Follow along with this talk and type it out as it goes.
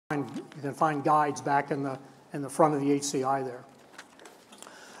You can find guides back in the front of the HCI there.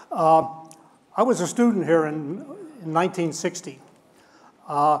 I was a student here in 1960.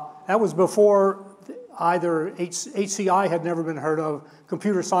 That was before either HCI had never been heard of,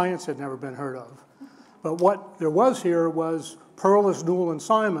 computer science had never been heard of. But what there was here was Perlis, Newell, and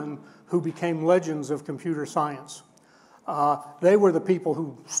Simon, who became legends of computer science. They were the people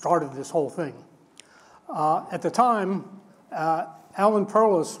who started this whole thing. At the time, Alan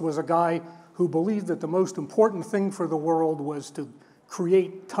Perlis was a guy who believed that the most important thing for the world was to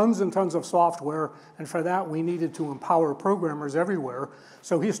create tons and tons of software, and for that we needed to empower programmers everywhere.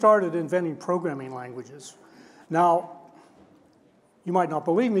 So he started inventing programming languages. Now, you might not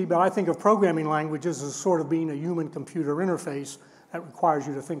believe me, but I think of programming languages as sort of being a human-computer interface that requires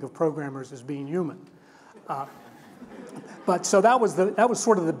you to think of programmers as being human. But so that was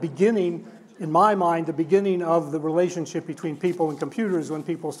sort of the beginning, in my mind, the beginning of the relationship between people and computers when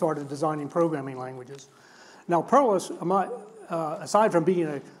people started designing programming languages. Now, Perlis, aside from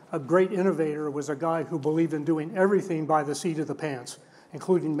being a great innovator, was a guy who believed in doing everything by the seat of the pants,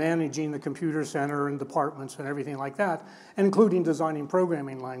 including managing the computer center and departments and everything like that, and including designing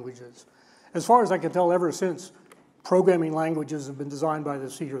programming languages. As far as I can tell, ever since, programming languages have been designed by the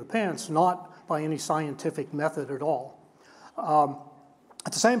seat of the pants, not by any scientific method at all.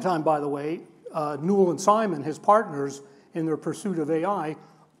 At the same time, by the way, Newell and Simon, his partners, in their pursuit of AI,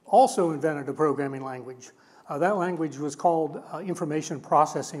 also invented a programming language. That language was called information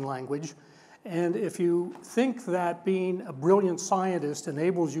processing language. And if you think that being a brilliant scientist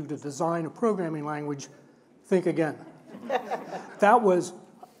enables you to design a programming language, think again. That was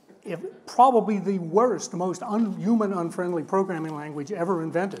probably the worst, most human, unfriendly programming language ever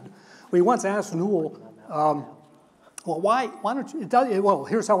invented. We once asked Newell, well, why don't you, well,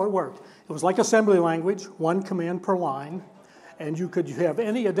 here's how it worked. It was like assembly language, one command per line, and you could have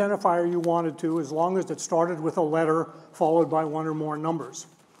any identifier you wanted to as long as it started with a letter followed by one or more numbers,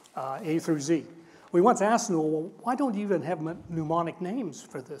 A through Z. We once asked Newell, well, why don't you even have mnemonic names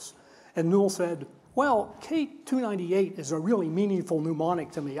for this? And Newell said, well, K298 is a really meaningful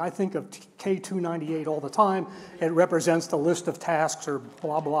mnemonic to me. I think of K298 all the time. It represents the list of tasks or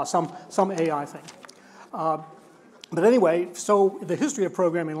blah, blah, some AI thing. But anyway, so the history of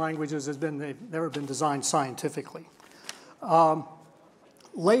programming languages has been, they've never been designed scientifically.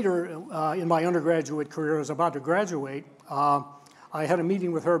 Later in my undergraduate career, I was about to graduate, I had a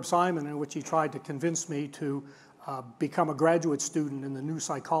meeting with Herb Simon in which he tried to convince me to become a graduate student in the new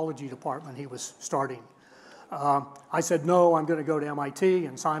psychology department he was starting. I said, no, I'm going to go to MIT,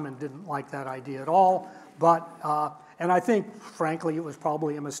 and Simon didn't like that idea at all. But, and I think, frankly, it was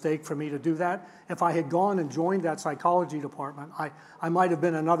probably a mistake for me to do that. If I had gone and joined that psychology department, I might have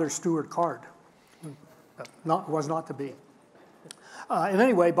been another Stuart Card. Was not to be. And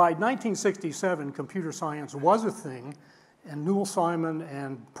anyway, by 1967, computer science was a thing, and Newell-Simon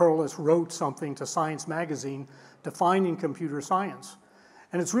and Perlis wrote something to Science magazine defining computer science.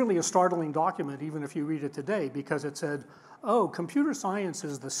 And it's really a startling document, even if you read it today, because it said, oh, computer science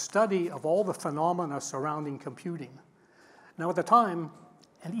is the study of all the phenomena surrounding computing. Now at the time,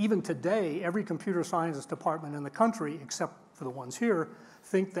 and even today, every computer science department in the country, except for the ones here,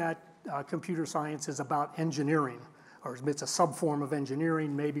 think that computer science is about engineering, or it's a subform of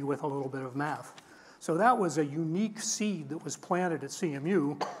engineering, maybe with a little bit of math. So that was a unique seed that was planted at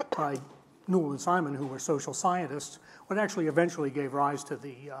CMU by Newell and Simon, who were social scientists, what actually eventually gave rise to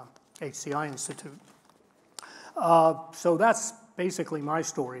the HCI Institute. So that's basically my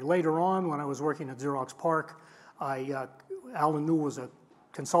story. Later on, when I was working at Xerox PARC, Alan Newell was a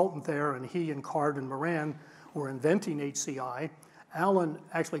consultant there, and he and Card and Moran were inventing HCI. Alan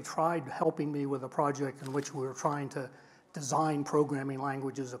actually tried helping me with a project in which we were trying to design programming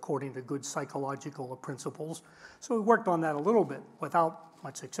languages according to good psychological principles. So we worked on that a little bit without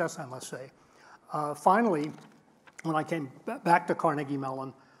much success, I must say. Finally, when I came back to Carnegie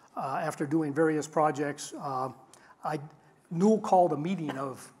Mellon, after doing various projects, Newell called a meeting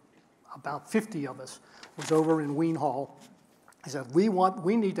of about 50 of us. It was over in Wien Hall. He said,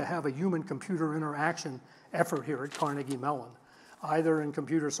 we need to have a human-computer interaction effort here at Carnegie Mellon, either in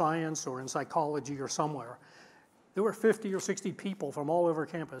computer science or in psychology or somewhere. There were 50 or 60 people from all over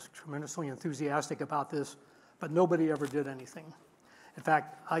campus tremendously enthusiastic about this, but nobody ever did anything. In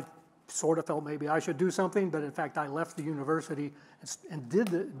fact, I sort of felt maybe I should do something, but in fact I left the university and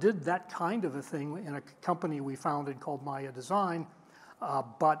did that kind of a thing in a company we founded called Maya Design,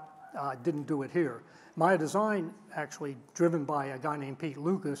 but didn't do it here. Maya Design, actually driven by a guy named Pete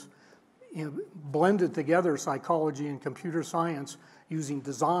Lucas, blended together psychology and computer science using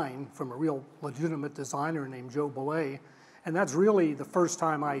design from a real legitimate designer named Joe Belay. And that's really the first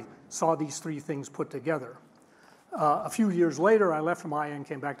time I saw these three things put together. A few years later, I left from IA and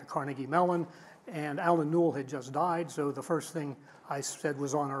came back to Carnegie Mellon, and Alan Newell had just died, so the first thing I said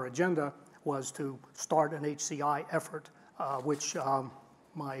was on our agenda was to start an HCI effort, which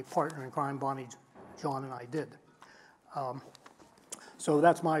my partner in crime, Bonnie, John, and I did. So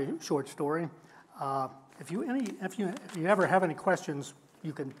that's my short story. If you ever have any questions,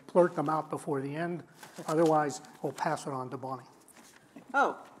 you can blurt them out before the end. Otherwise, we'll pass it on to Bonnie.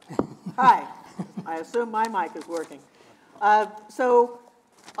 Oh, hi. I assume my mic is working. So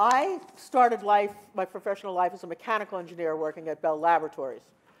I started my professional life as a mechanical engineer working at Bell Laboratories.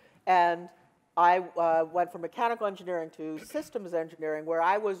 And I went from mechanical engineering to systems engineering, where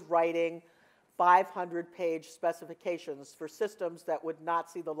I was writing 500-page specifications for systems that would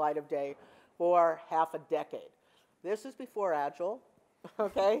not see the light of day for half a decade. This is before Agile,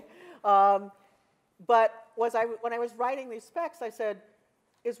 okay? But when I was writing these specs, I said,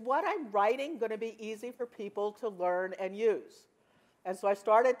 is what I'm writing going to be easy for people to learn and use? And so I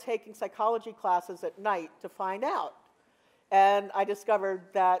started taking psychology classes at night to find out. And I discovered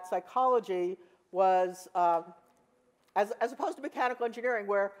that psychology was, as opposed to mechanical engineering,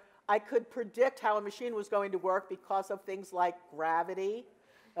 where I could predict how a machine was going to work because of things like gravity,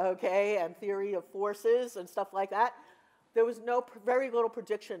 okay, and theory of forces and stuff like that. There was very little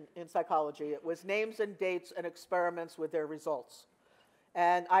prediction in psychology. It was names and dates and experiments with their results.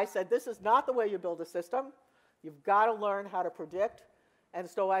 And I said, this is not the way you build a system. You've got to learn how to predict. And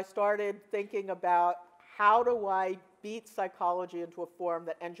so I started thinking about, how do I beat psychology into a form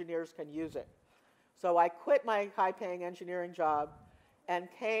that engineers can use it? So I quit my high-paying engineering job and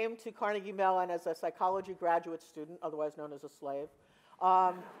came to Carnegie Mellon as a psychology graduate student, otherwise known as a slave,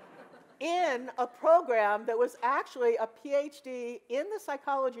 in a program that was actually a PhD in the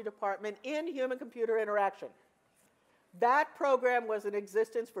psychology department in human-computer interaction. That program was in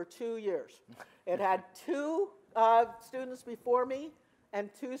existence for 2 years. It had 2 students before me and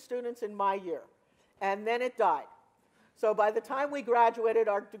 2 students in my year. And then it died. So by the time we graduated,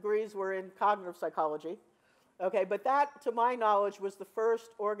 our degrees were in cognitive psychology. Okay, but that, to my knowledge, was the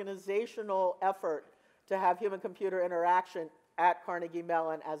first organizational effort to have human-computer interaction at Carnegie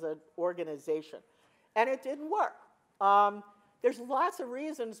Mellon as an organization. And it didn't work. There's lots of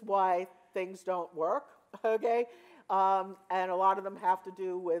reasons why things don't work, okay? And a lot of them have to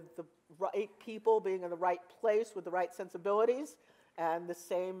do with the right people being in the right place with the right sensibilities and the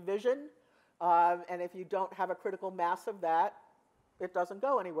same vision. And if you don't have a critical mass of that, it doesn't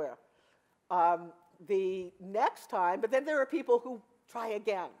go anywhere. The next time, but then there are people who try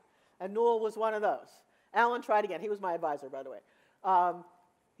again. And Newell was one of those. Alan tried again. He was my advisor, by the way.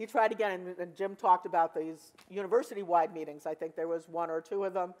 He tried again, and Jim talked about these university-wide meetings. I think there was 1 or 2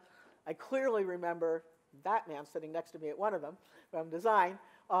 of them. I clearly remember that man sitting next to me at one of them from design.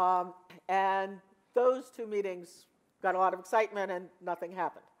 And those 2 meetings got a lot of excitement, and nothing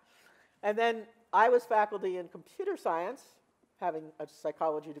happened. And then I was faculty in computer science, having a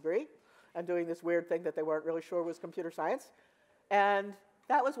psychology degree, and doing this weird thing that they weren't really sure was computer science. And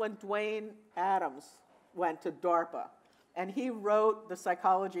that was when Dwayne Adams went to DARPA. And he wrote the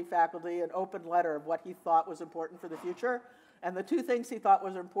psychology faculty an open letter of what he thought was important for the future. And the 2 things he thought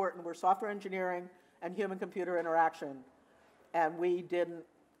was important were software engineering and human-computer interaction. And we didn't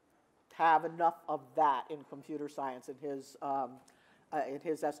have enough of that in computer science in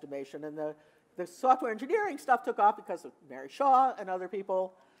his estimation. And the software engineering stuff took off because of Mary Shaw and other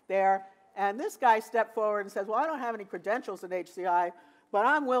people there. And this guy stepped forward and says, well, I don't have any credentials in HCI, but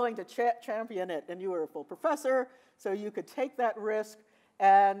I'm willing to champion it. And you were a full professor, so you could take that risk.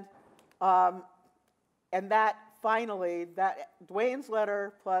 And that finally, that Dwayne's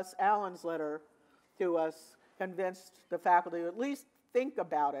letter plus Alan's letter to us convinced the faculty to at least think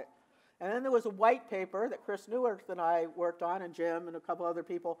about it. And then there was a white paper that Chris Newark and I worked on, and Jim and a couple other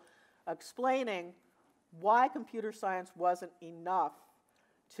people, explaining why computer science wasn't enough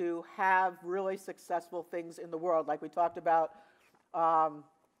to have really successful things in the world. Like we talked about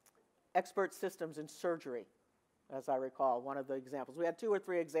expert systems in surgery, as I recall, one of the examples. We had 2 or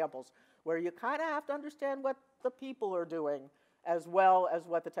 3 examples where you kind of have to understand what the people are doing as well as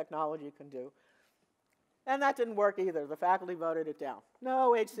what the technology can do. And that didn't work either. The faculty voted it down.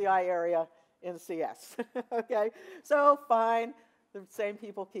 No HCI area in CS. Okay, so fine. The same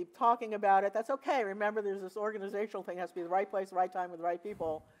people keep talking about it. That's okay. Remember, there's this organizational thing. It has to be the right place, the right time, with the right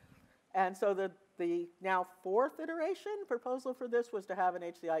people. And so the now 4th iteration proposal for this was to have an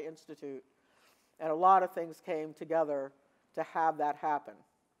HCI institute. And a lot of things came together to have that happen.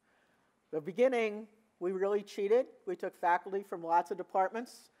 The beginning, we really cheated. We took faculty from lots of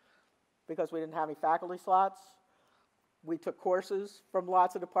departments because we didn't have any faculty slots. We took courses from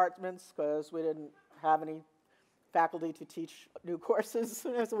lots of departments because we didn't have any faculty to teach new courses.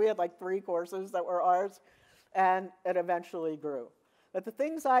 So we had like 3 courses that were ours, and it eventually grew. But the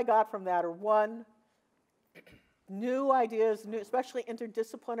things I got from that are, one, new ideas, especially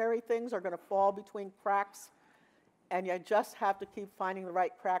interdisciplinary things, are going to fall between cracks, and you just have to keep finding the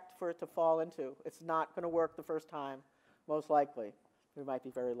right crack for it to fall into. It's not going to work the first time, most likely. We might be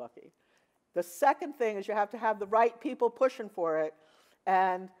very lucky. The second thing is you have to have the right people pushing for it,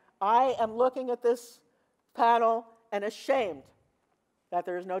 and I am looking at this panel and ashamed that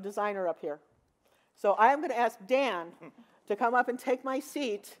there is no designer up here. So I am going to ask Dan to come up and take my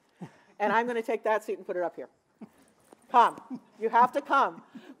seat, and I'm going to take that seat and put it up here. Come. You have to come.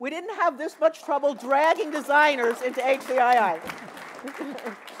 We didn't have this much trouble dragging designers into HCII.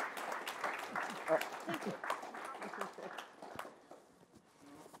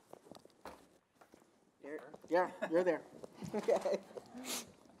 Yeah, you're there. Okay.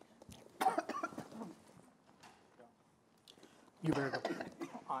 You better go.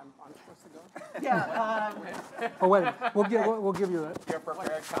 I'm supposed to go? Yeah. Oh, wait a minute. We'll give you that. Your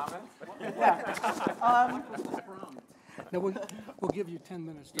prepared comment? Yeah. No, we'll give you 10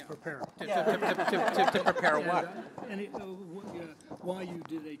 minutes to prepare. To prepare what? Why you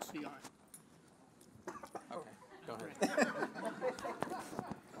did HCI. Okay, go ahead.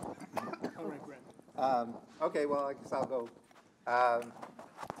 All right, Brad. Okay, well, I guess I'll go.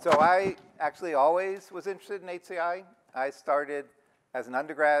 So I actually always was interested in HCI. I started as an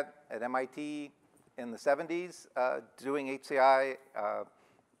undergrad at MIT in the 70s doing HCI,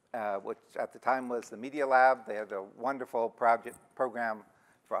 which at the time was the Media Lab. They had a wonderful program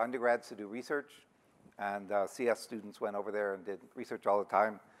for undergrads to do research. And CS students went over there and did research all the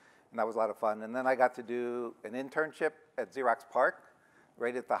time. And that was a lot of fun. And then I got to do an internship at Xerox PARC,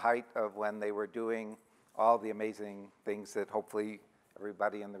 right at the height of when they were doing all the amazing things that hopefully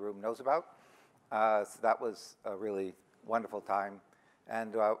everybody in the room knows about. So that was a really wonderful time.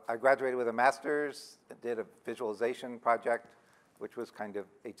 And I graduated with a master's, did a visualization project, which was kind of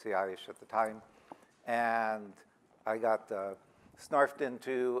HCI-ish at the time. And I got snarfed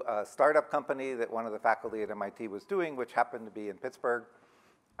into a startup company that one of the faculty at MIT was doing, which happened to be in Pittsburgh.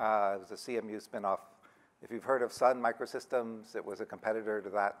 It was a CMU spinoff. If you've heard of Sun Microsystems, it was a competitor to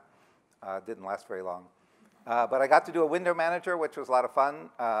that. Didn't last very long. But I got to do a window manager, which was a lot of fun.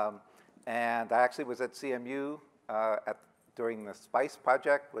 And I actually was at CMU during the SPICE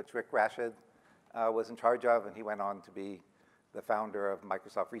project, which Rick Rashid was in charge of, and he went on to be the founder of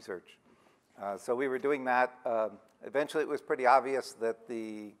Microsoft Research. So we were doing that. Eventually, it was pretty obvious that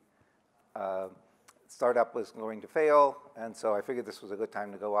the startup was going to fail, and so I figured this was a good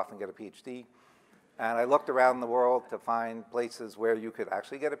time to go off and get a PhD. And I looked around the world to find places where you could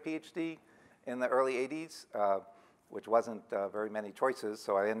actually get a PhD in the early 80s, which wasn't very many choices.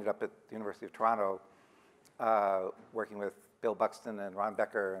 So I ended up at the University of Toronto working with Bill Buxton and Ron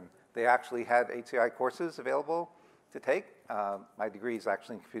Becker, and they actually had HCI courses available to take. My degree is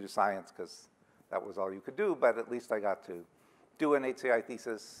actually in computer science because that was all you could do, but at least I got to do an HCI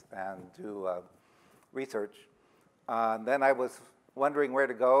thesis and do research. Then I was wondering where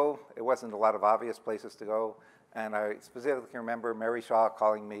to go. It wasn't a lot of obvious places to go, and I specifically remember Mary Shaw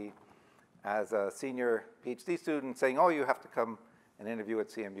calling me as a senior PhD student saying, oh, you have to come and interview at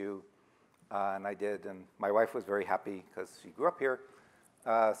CMU. And I did, and my wife was very happy because she grew up here.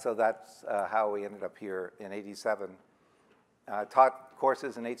 So that's how we ended up here in '87. Taught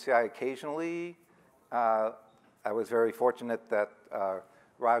courses in HCI occasionally. I was very fortunate that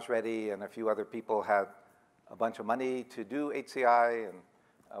Raj Reddy and a few other people had a bunch of money to do HCI,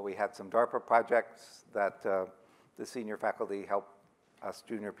 and we had some DARPA projects that the senior faculty helped us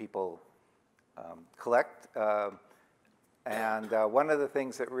junior people collect. And one of the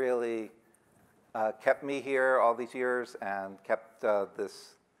things that really kept me here all these years and kept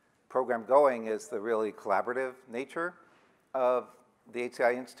this program going is the really collaborative nature of the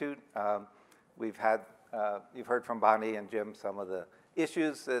HCI Institute. We've had, you've heard from Bonnie and Jim some of the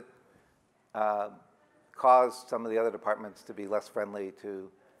issues that caused some of the other departments to be less friendly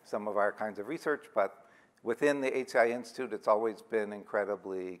to some of our kinds of research, but within the HCI Institute, it's always been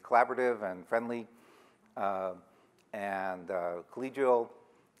incredibly collaborative and friendly and collegial,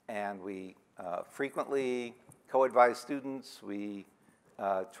 and we frequently co-advise students. We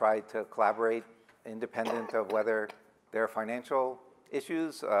try to collaborate independent of whether there are financial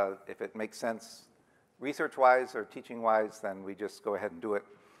issues. If it makes sense research-wise or teaching-wise, then we just go ahead and do it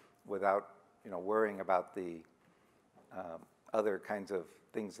without worrying about the other kinds of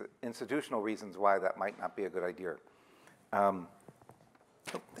things, institutional reasons why that might not be a good idea. Oh,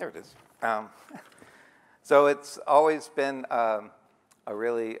 there it is. So it's always been a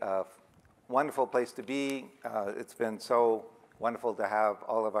really wonderful place to be. It's been so wonderful to have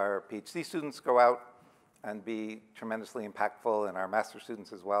all of our PhD students go out and be tremendously impactful, and our master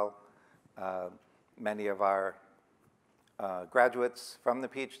students as well. Many of our graduates from the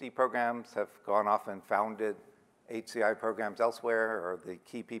PhD programs have gone off and founded HCI programs elsewhere, or the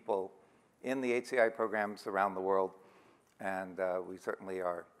key people in the HCI programs around the world. And we certainly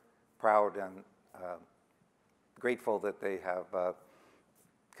are proud and grateful that they have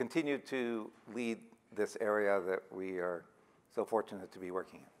continued to lead this area that we are so fortunate to be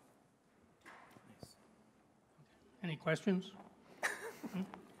working in. Any questions?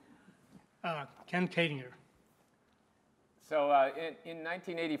 Ken Koedinger. So in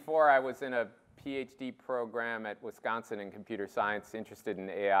 1984, I was in a PhD program at Wisconsin in computer science, interested in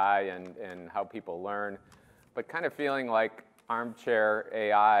AI and how people learn, but kind of feeling like armchair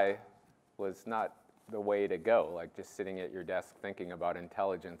AI was not the way to go. Like just sitting at your desk thinking about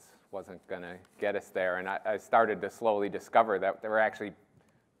intelligence wasn't going to get us there. And I started to slowly discover that there were actually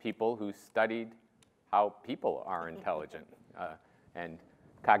people who studied how people are intelligent. And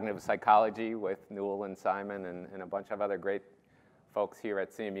cognitive psychology with Newell-Simon and a bunch of other great folks here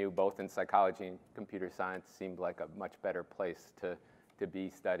at CMU, both in psychology and computer science, seemed like a much better place to be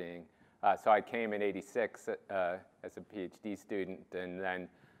studying. So I came in '86 as a PhD student, and then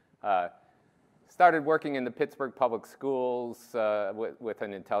started working in the Pittsburgh Public Schools with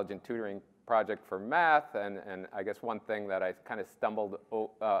an intelligent tutoring project for math. And I guess one thing that I kind of stumbled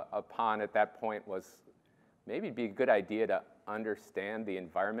upon at that point was maybe it'd be a good idea to understand the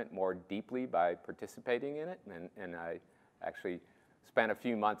environment more deeply by participating in it. And I actually spent a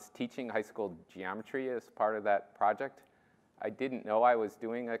few months teaching high school geometry as part of that project. I didn't know I was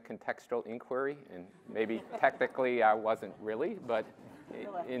doing a contextual inquiry, and maybe technically I wasn't really, but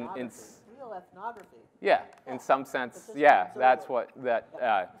in real ethnography. Yeah, in some sense, yeah, that's what that.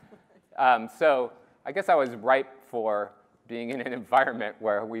 So I guess I was ripe for being in an environment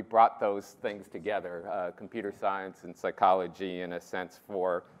where we brought those things together, computer science and psychology in a sense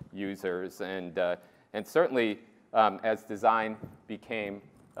for users, and certainly as design became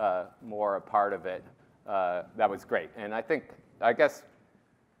more a part of it, that was great. And I guess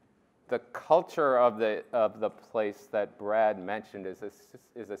the culture of the place that Brad mentioned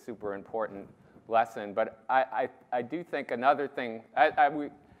is a super important lesson. But I do think another thing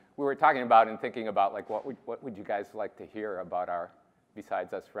we were talking about and thinking about, like, what would you guys like to hear about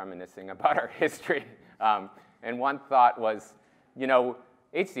besides us reminiscing about our history? And one thought was,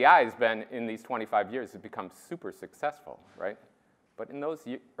 HCI has been, in these 25 years, has become super successful, right? But in those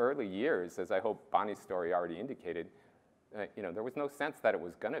early years, as I hope Bonnie's story already indicated, there was no sense that it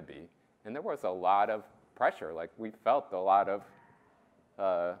was going to be. And there was a lot of pressure. Like, we felt a lot of,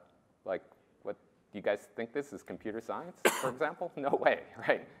 what, do you guys think this is computer science, for example? No way,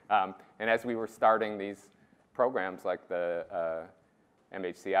 right? And as we were starting these programs like the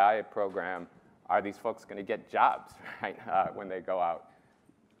MHCI program, are these folks going to get jobs, right, when they go out?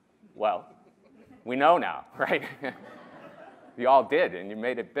 Well, we know now, right? You all did, and you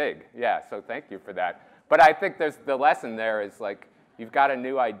made it big. Yeah, so thank you for that. But I think the lesson there is, like, you've got a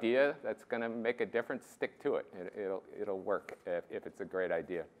new idea that's going to make a difference, stick to it. It'll work if it's a great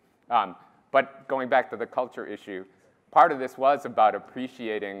idea. But going back to the culture issue, part of this was about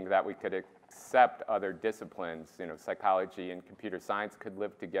appreciating that we could accept other disciplines. Psychology and computer science could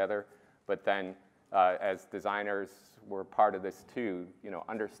live together, but then as designers, we're part of this too,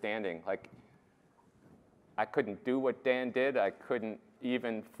 understanding, like, I couldn't do what Dan did. I couldn't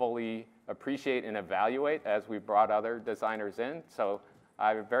even fully appreciate and evaluate as we brought other designers in. So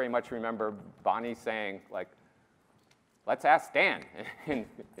I very much remember Bonnie saying, like, let's ask Dan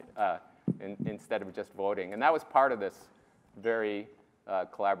instead of just voting. And that was part of this very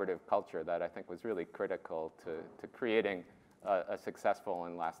collaborative culture that I think was really critical to creating a successful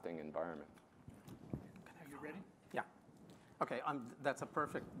and lasting environment. Are you ready? Yeah. Okay, that's a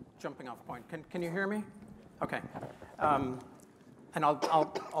perfect jumping off point. Can you hear me? Okay. And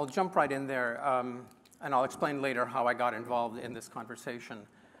I'll jump right in there, and I'll explain later how I got involved in this conversation.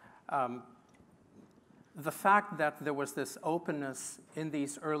 The fact that there was this openness in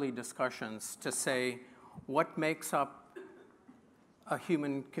these early discussions to say what makes up a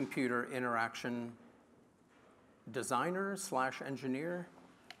human-computer interaction designer / engineer,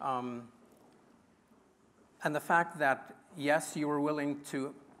 and the fact that, yes, you were willing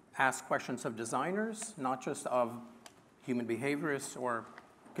to ask questions of designers, not just of human behaviorists or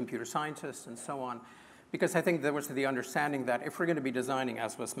computer scientists and so on, because I think there was the understanding that if we're going to be designing,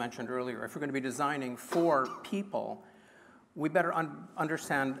 as was mentioned earlier, if we're going to be designing for people, we better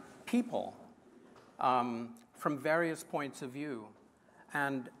understand people. from various points of view.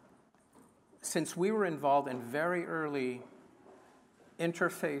 And since we were involved in very early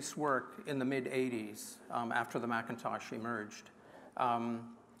interface work in the mid-'80s, after the Macintosh emerged,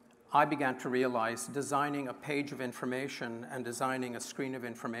 I began to realize designing a page of information and designing a screen of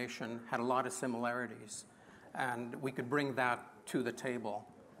information had a lot of similarities. And we could bring that to the table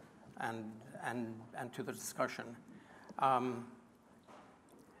and to the discussion.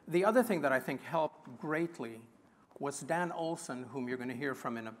 The other thing that I think helped greatly was Dan Olsen, whom you're going to hear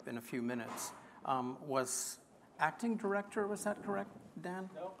from in a few minutes, was acting director. Was that correct, Dan?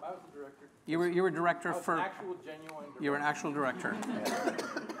 No, I was the director. You were director for... Actual genuine director. You were an actual director.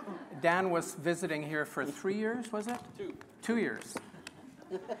 Dan was visiting here for 3 years, was it? 2. 2 years.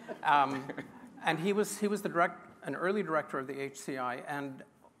 And he was an early director of the HCI, and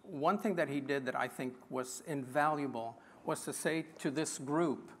one thing that he did that I think was invaluable was to say to this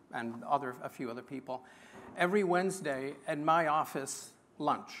group and a few other people, every Wednesday at my office,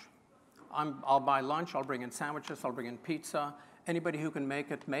 lunch. I'll buy lunch, I'll bring in sandwiches, I'll bring in pizza. Anybody who can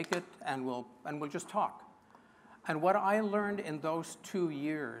make it, and we'll just talk. And what I learned in those 2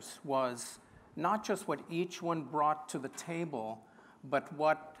 years was not just what each one brought to the table, but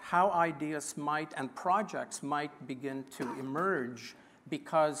how ideas and projects might begin to emerge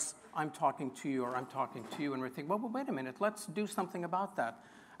because I'm talking to you or I'm talking to you, and we're thinking, well, wait a minute, let's do something about that.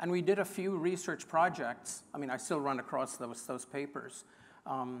 And we did a few research projects. I mean, I still run across those papers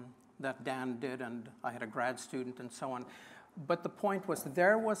that Dan did, and I had a grad student and so on. But the point was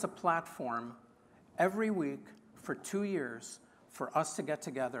there was a platform every week for 2 years for us to get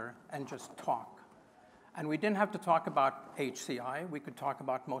together and just talk. And we didn't have to talk about HCI. We could talk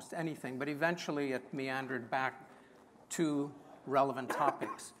about most anything, but eventually it meandered back to relevant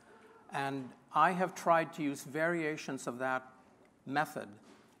topics. And I have tried to use variations of that method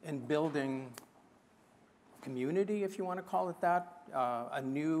in building community, if you want to call it that, a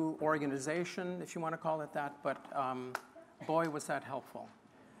new organization, if you want to call it that, but boy, was that helpful.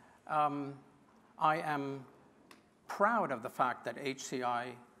 I am proud of the fact that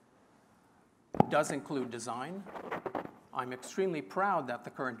HCI does include design. I'm extremely proud that the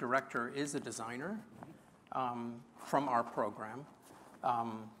current director is a designer from our program.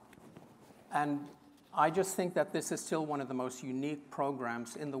 And I just think that this is still one of the most unique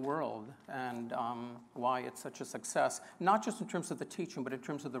programs in the world, and why it's such a success, not just in terms of the teaching, but in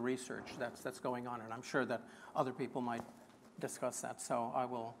terms of the research that's going on. And I'm sure that other people might discuss that, so I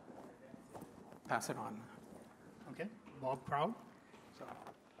will pass it on. Okay, Bob Kraut.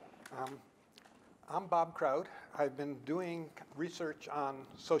 I'm Bob Kraut. I've been doing research on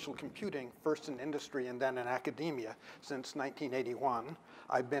social computing, first in industry and then in academia, since 1981.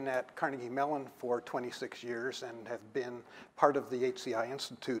 I've been at Carnegie Mellon for 26 years and have been part of the HCI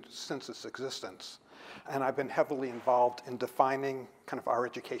Institute since its existence. And I've been heavily involved in defining kind of our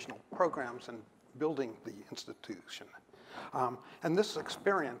educational programs and building the institution. And this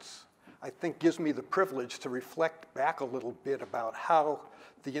experience, I think, gives me the privilege to reflect back a little bit about how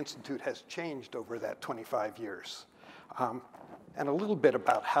the Institute has changed over that 25 years, and a little bit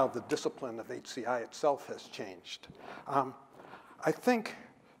about how the discipline of HCI itself has changed. I think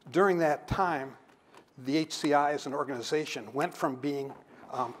during that time, the HCI as an organization went from being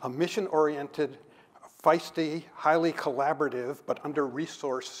a mission-oriented, feisty, highly collaborative, but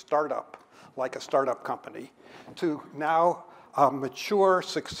under-resourced startup, like a startup company, to now a mature,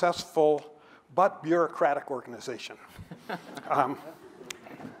 successful, but bureaucratic organization.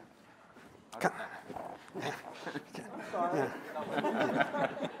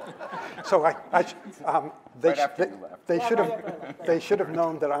 So they should have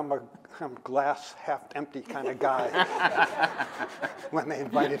known that I'm a glass half empty kind of guy when they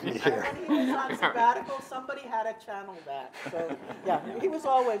invited me here. When he was on sabbatical, somebody had to channel that. So yeah, he was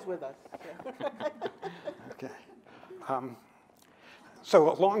always with us. Okay.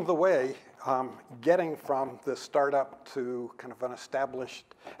 So along the way, getting from the startup to kind of an established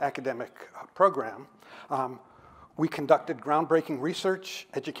academic program, we conducted groundbreaking research,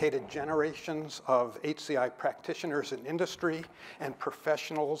 educated generations of HCI practitioners in industry and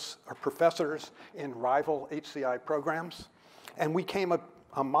professionals or professors in rival HCI programs, and we became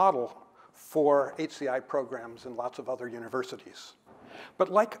a model for HCI programs in lots of other universities. But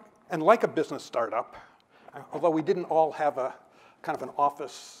like a business startup, although we didn't all have a kind of an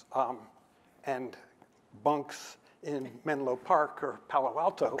office and bunks in Menlo Park or Palo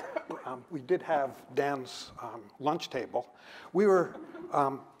Alto, we did have Dan's lunch table. We were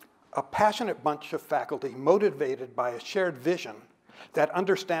a passionate bunch of faculty motivated by a shared vision that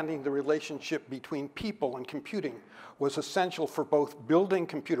understanding the relationship between people and computing was essential for both building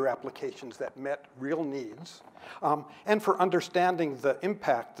computer applications that met real needs and for understanding the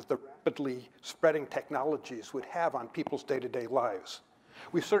impact that the rapidly spreading technologies would have on people's day-to-day lives.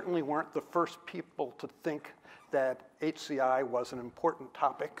 We certainly weren't the first people to think that HCI was an important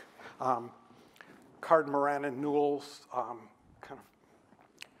topic. Moran and Newell's kind of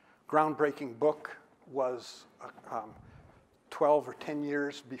groundbreaking book was 12 or 10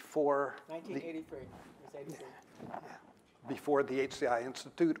 years before 1983. It was 83. Before the HCI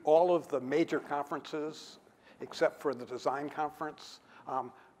Institute. All of the major conferences, except for the design conference,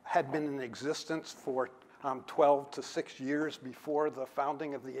 had been in existence for 12 to 6 years before the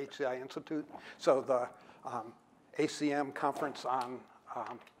founding of the HCI Institute. So the ACM conference on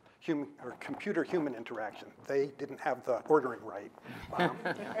computer-human interaction, they didn't have the ordering right.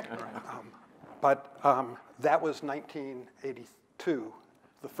 But that was 1982,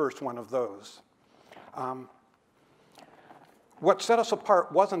 the first one of those. What set us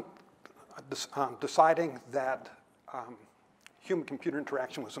apart wasn't deciding that human-computer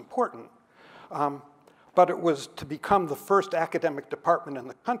interaction was important, but it was to become the first academic department in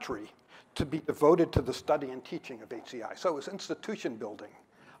the country to be devoted to the study and teaching of HCI. So it was institution building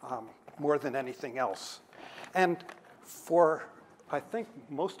more than anything else. And for, I think,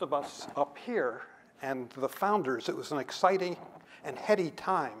 most of us up here and the founders, it was an exciting and heady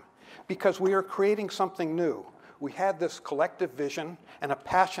time because we were creating something new. We had this collective vision and a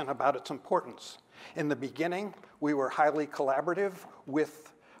passion about its importance. In the beginning, we were highly collaborative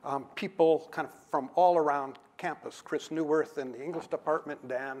with people kind of from all around campus. Chris Neuwirth in the English department,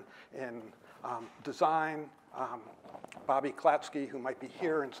 Dan in design, Bobby Klatsky, who might be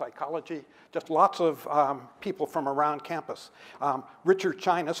here in psychology, just lots of people from around campus. Richard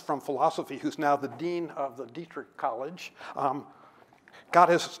Chinas from philosophy, who's now the dean of the Dietrich College, got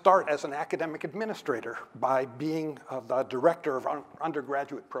his start as an academic administrator by being the director of our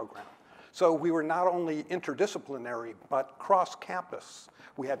undergraduate program. So we were not only interdisciplinary, but cross-campus.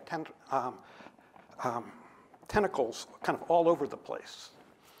 We had tentacles kind of all over the place.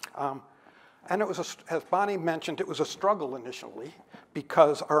 And it was, as Bonnie mentioned, it was a struggle initially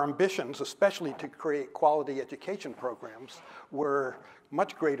because our ambitions, especially to create quality education programs, were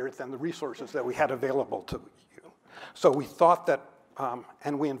much greater than the resources that we had available to you. So we thought that,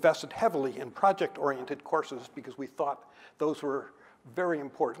 and we invested heavily in project-oriented courses because we thought those were very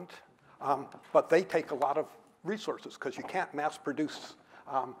important, but they take a lot of resources because you can't mass produce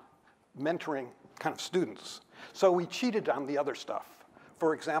mentoring kind of students. So we cheated on the other stuff.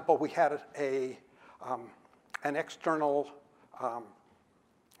 For example, we had an external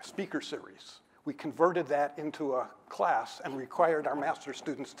speaker series. We converted that into a class and required our master's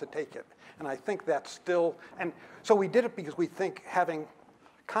students to take it. And I think that's still, and so we did it because we think having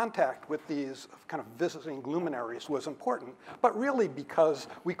contact with these kind of visiting luminaries was important, but really because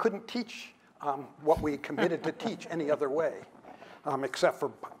we couldn't teach what we committed to teach any other way, except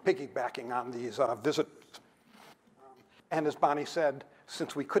for piggybacking on these visitors. And as Bonnie said,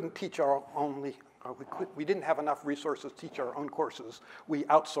 since we couldn't teach our own, we didn't have enough resources to teach our own courses, we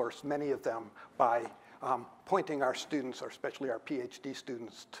outsourced many of them by pointing our students, or especially our PhD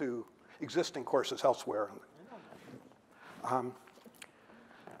students, to existing courses elsewhere.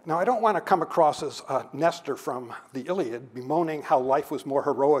 Now, I don't want to come across as Nestor from the Iliad, bemoaning how life was more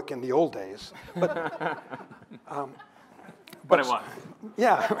heroic in the old days, but But it was.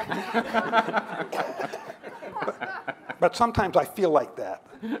 yeah. But sometimes I feel like that.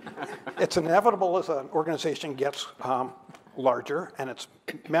 It's inevitable as an organization gets larger and its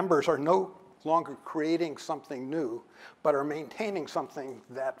members are no longer creating something new, but are maintaining something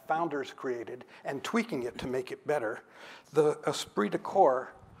that founders created and tweaking it to make it better. The esprit de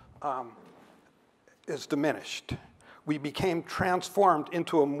corps is diminished. We became transformed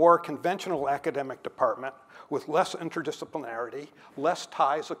into a more conventional academic department with less interdisciplinarity, less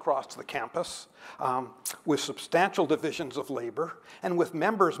ties across the campus, with substantial divisions of labor, and with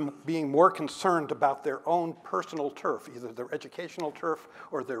members being more concerned about their own personal turf, either their educational turf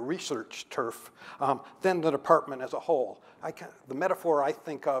or their research turf, than the department as a whole. The metaphor I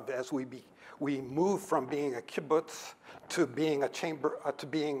think of as we move from being a kibbutz to being a chamber, to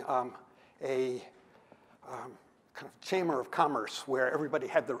being a kind of chamber of commerce where everybody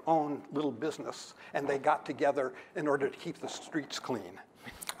had their own little business and they got together in order to keep the streets clean.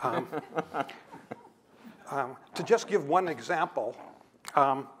 To just give one example,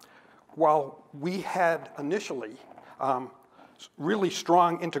 while we had initially really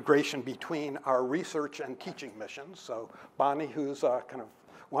strong integration between our research and teaching missions, so Bonnie, who's kind of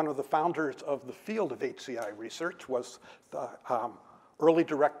one of the founders of the field of HCI research, was early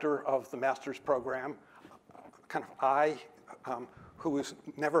director of the master's program. Who was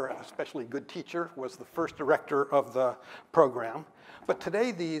never an especially good teacher, was the first director of the program. But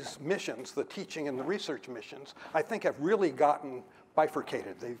today these missions, the teaching and the research missions, I think have really gotten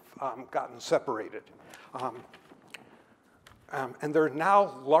bifurcated. They've gotten separated. And they're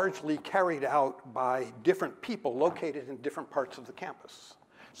now largely carried out by different people located in different parts of the campus.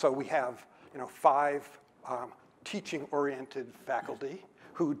 So we have 5 teaching-oriented faculty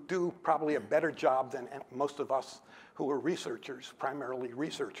who do probably a better job than most of us who are researchers, primarily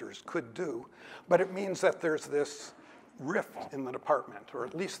researchers, could do. But it means that there's this rift in the department, or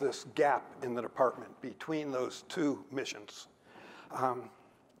at least this gap in the department between those 2 missions.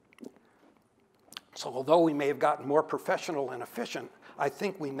 So although we may have gotten more professional and efficient, I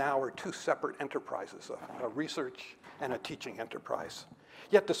think we now are 2 separate enterprises, a research and a teaching enterprise.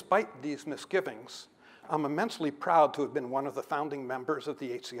 Yet despite these misgivings, I'm immensely proud to have been one of the founding members of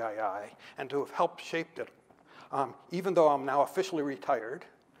the HCII and to have helped shape it. Even though I'm now officially retired,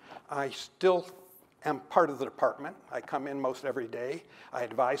 I still am part of the department. I come in most every day. I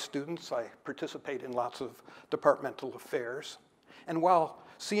advise students. I participate in lots of departmental affairs. And while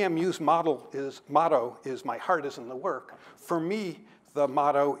CMU's motto is "My heart is in the work," for me, the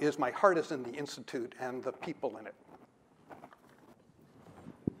motto is "My heart is in the Institute and the people in it."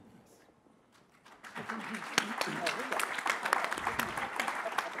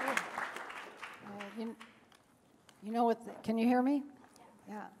 You know what, can you hear me?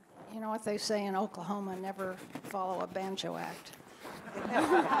 Yeah. You know what they say in Oklahoma, never follow a banjo act.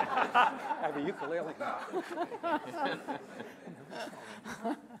 I have a ukulele.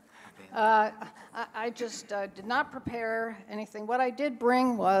 I just did not prepare anything. What I did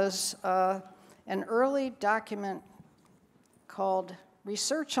bring was an early document called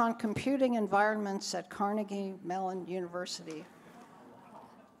Research on Computing Environments at Carnegie Mellon University.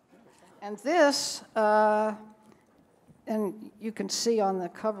 And this, and you can see on the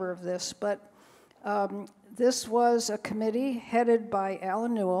cover of this, but this was a committee headed by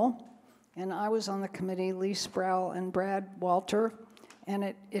Alan Newell, and I was on the committee, Lee Sproul and Brad Walter, and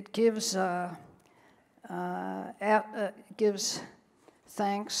it gives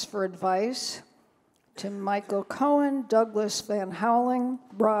thanks for advice to Michael Cohen, Douglas Van Howling,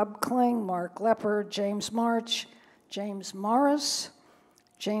 Rob Kling, Mark Lepper, James March, James Morris,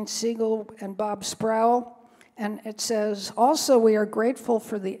 Jane Siegel, and Bob Sproul. And it says, also, we are grateful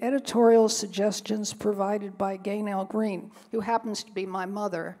for the editorial suggestions provided by Gaynell Green, who happens to be my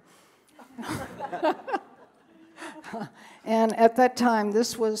mother. And at that time,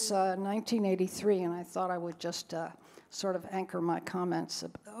 this was 1983, and I thought I would just sort of anchor my comments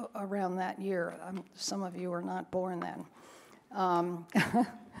around that year. Some of you were not born then.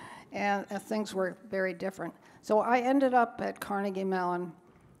 And things were very different. So I ended up at Carnegie Mellon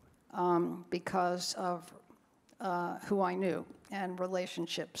because of who I knew and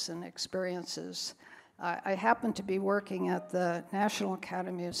relationships and experiences. I happened to be working at the National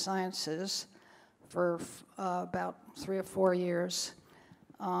Academy of Sciences for about 3 or 4 years,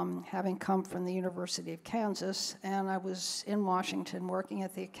 having come from the University of Kansas, and I was in Washington working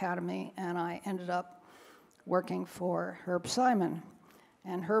at the Academy, and I ended up working for Herb Simon.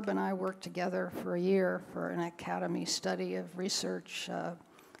 And Herb and I worked together for a year for an Academy study of research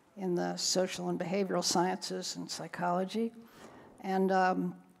in the social and behavioral sciences and psychology. And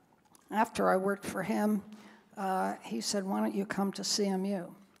after I worked for him, he said, why don't you come to CMU,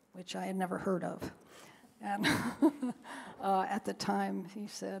 which I had never heard of. And at the time, he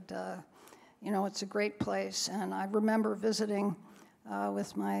said, it's a great place. And I remember visiting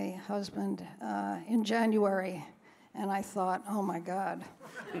with my husband in January, and I thought, oh my God,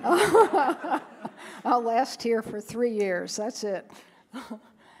 I'll last here for 3 years, that's it.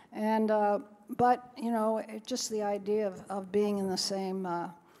 And, but, just the idea of being in the same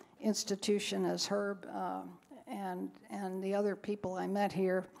institution as Herb and the other people I met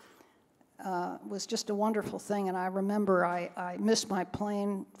here was just a wonderful thing. And I remember I missed my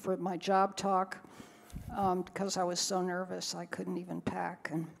plane for my job talk because I was so nervous I couldn't even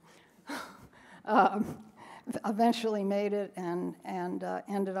pack. And eventually made it and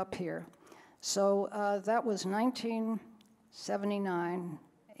ended up here. So that was 1979,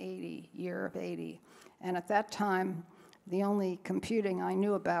 80, year of 80. And at that time, the only computing I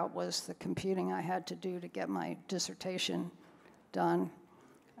knew about was the computing I had to do to get my dissertation done.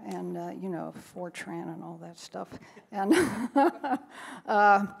 And, Fortran and all that stuff. And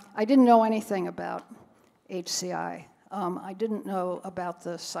I didn't know anything about HCI. I didn't know about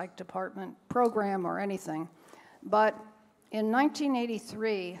the psych department program or anything. But in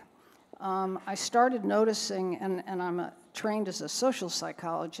 1983, I started noticing, and I'm trained as a social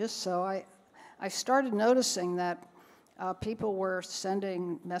psychologist, so I started noticing that people were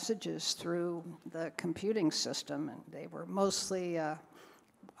sending messages through the computing system, and they were mostly,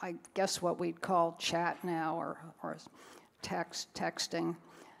 I guess, what we'd call chat now or texting,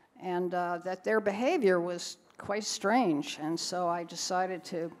 and that their behavior was quite strange. And so I decided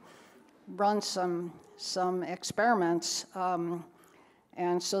to run some experiments.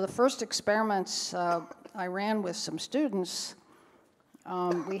 And so the first experiments I ran with some students.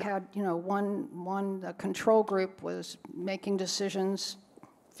 We had, one control group was making decisions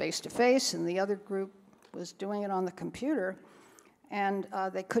face-to-face, and the other group was doing it on the computer. And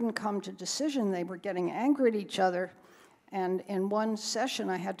they couldn't come to decision. They were getting angry at each other. And in one session,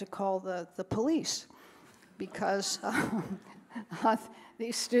 I had to call the police because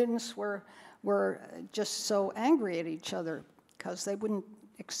these students were just so angry at each other because they wouldn't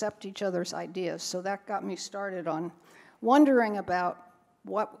accept each other's ideas. So that got me started on wondering about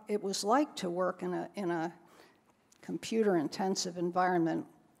what it was like to work in a computer-intensive environment.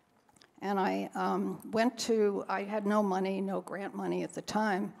 And I I had no money, no grant money at the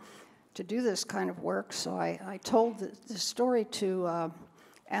time to do this kind of work, so I told the story to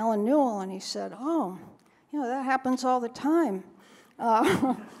Alan Newell, and he said, oh, that happens all the time.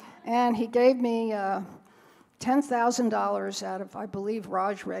 And he gave me $10,000 out of, I believe,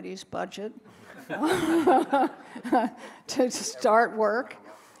 Raj Reddy's budget to start work.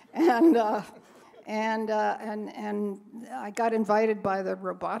 And I got invited by the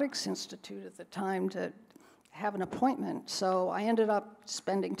Robotics Institute at the time to have an appointment. So I ended up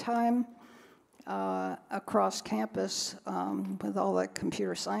spending time across campus with all the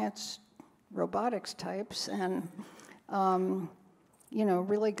computer science robotics types, and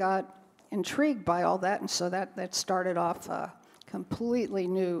really got intrigued by all that, and so that started off a completely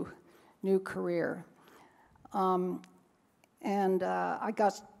new career. I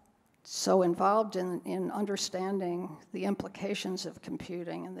got so involved in understanding the implications of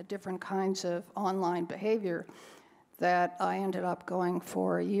computing and the different kinds of online behavior that I ended up going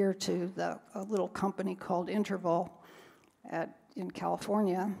for a year to a little company called Interval in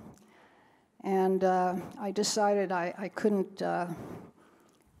California. And I decided I couldn't, I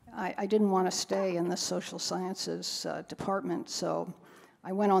didn't want to stay in the social sciences department, so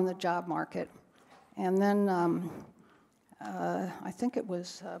I went on the job market. And then I think it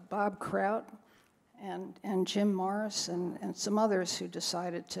was Bob Kraut and Jim Morris and some others who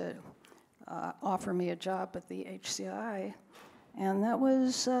decided to offer me a job at the HCII. And that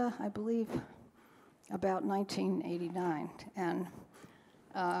was, I believe, about 1989. And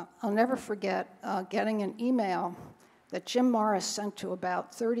I'll never forget getting an email that Jim Morris sent to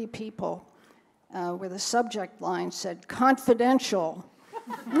about 30 people where the subject line said, confidential.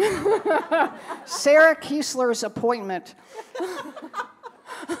 Sara Kiesler's appointment.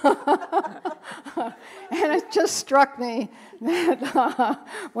 And it just struck me that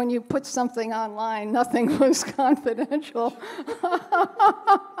when you put something online, nothing was confidential.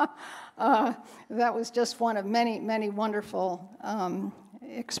 That was just one of many, many wonderful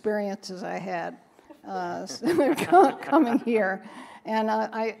experiences I had coming here. And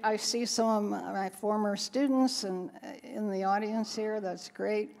I see some of my former students in the audience here. That's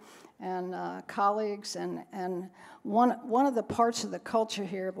great. And colleagues. And one of the parts of the culture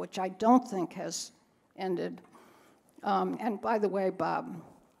here, which I don't think has ended, and by the way, Bob,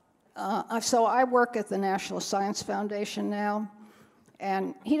 so I work at the National Science Foundation now,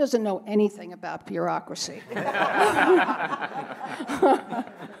 and he doesn't know anything about bureaucracy.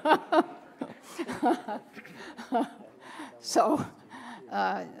 So,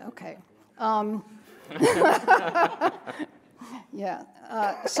 okay. Yeah.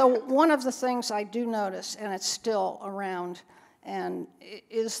 So one of the things I do notice, and it's still around, and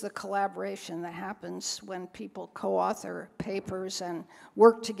is the collaboration that happens when people co-author papers and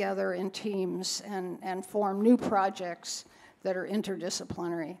work together in teams and form new projects that are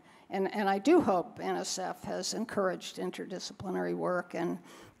interdisciplinary. And I do hope NSF has encouraged interdisciplinary work and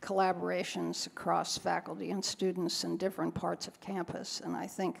collaborations across faculty and students in different parts of campus. And I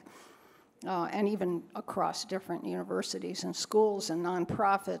think, and even across different universities and schools and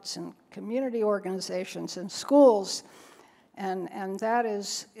nonprofits and community organizations and schools. And that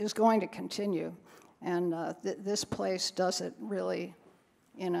is going to continue. And this place does it really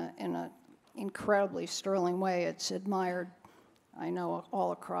in an incredibly sterling way. It's admired, I know,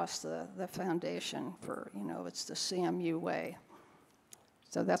 all across the foundation for, it's the CMU way.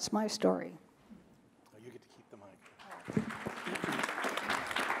 So that's my story. Oh, you get to keep the mic.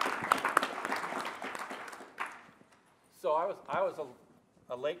 So I was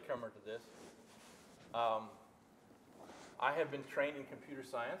a latecomer to this. I have been trained in computer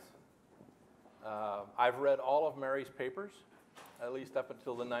science. I've read all of Mary's papers, at least up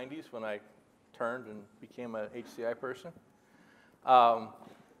until the 90s when I turned and became an HCI person.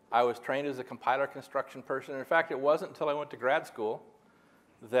 I was trained as a compiler construction person. In fact, it wasn't until I went to grad school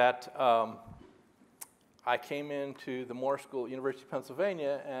that I came into the Moore School at University of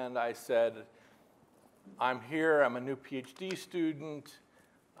Pennsylvania, and I said, I'm here, I'm a new PhD student,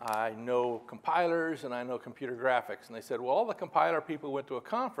 I know compilers and I know computer graphics. And they said, well, all the compiler people went to a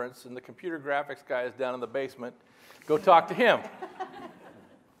conference and the computer graphics guy is down in the basement. Go talk to him.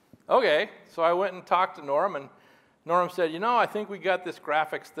 Okay, so I went and talked to Norm, and Norm said, you know, I think we got this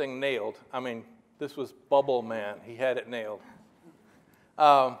graphics thing nailed. I mean, this was Bubble Man. He had it nailed.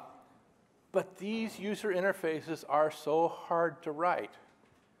 But these user interfaces are so hard to write.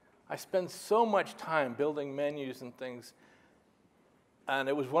 I spend so much time building menus and things. And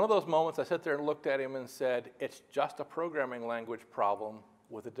it was one of those moments I sat there and looked at him and said, it's just a programming language problem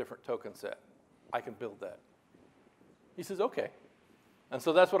with a different token set. I can build that. He says, okay. And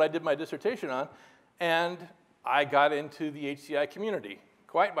so that's what I did my dissertation on. And I got into the HCI community,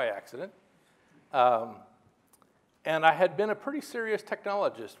 quite by accident. And I had been a pretty serious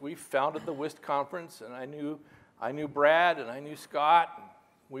technologist. We founded the WIST conference, and I knew Brad, and I knew Scott.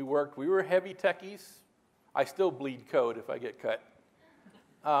 We were heavy techies. I still bleed code if I get cut.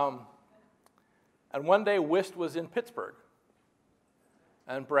 And one day, WIST was in Pittsburgh.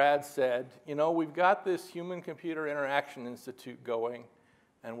 And Brad said, you know, we've got this Human-Computer Interaction Institute going,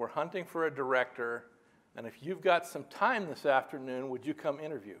 and we're hunting for a director. And if you've got some time this afternoon, would you come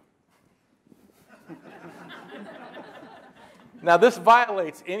interview? Now, this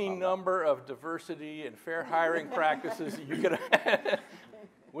violates any number of diversity and fair hiring practices that you could have.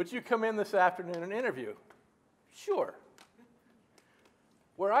 Would you come in this afternoon and interview? Sure.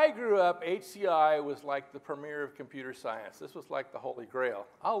 Where I grew up, HCI was like the premier of computer science. This was like the Holy Grail.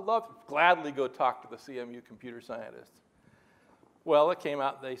 I'll gladly go talk to the CMU computer scientists. Well, it came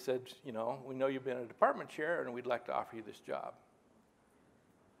out, they said, you know, we know you've been a department chair, and we'd like to offer you this job.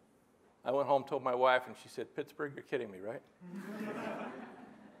 I went home, told my wife, and she said, Pittsburgh, you're kidding me, right?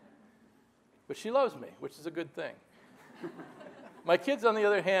 But she loves me, which is a good thing. My kids, on the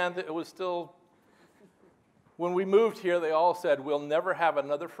other hand, it was still, when we moved here, they all said, we'll never have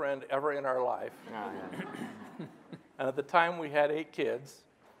another friend ever in our life. And at the time, we had 8 kids.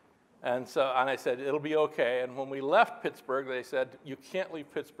 And I said, it'll be okay. And when we left Pittsburgh, they said, you can't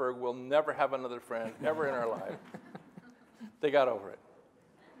leave Pittsburgh. We'll never have another friend ever in our life. They got over it.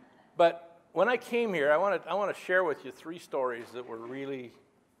 But when I came here, I want to share with you 3 stories that were really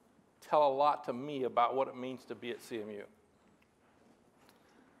tell a lot to me about what it means to be at CMU.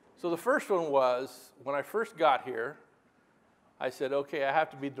 So the first one was, when I first got here, I said, okay, I have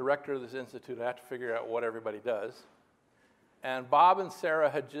to be director of this institute. I have to figure out what everybody does. And Bob and Sara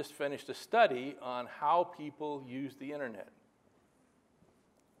had just finished a study on how people use the internet.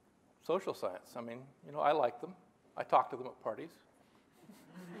 Social science. I mean, you know, I like them. I talk to them at parties.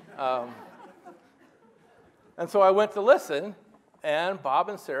 And so I went to listen, and Bob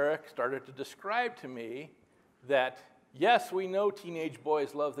and Sara started to describe to me that, yes, we know teenage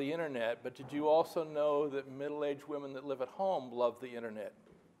boys love the internet, but did you also know that middle-aged women that live at home love the internet?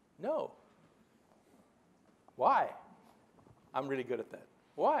 No. Why? I'm really good at that.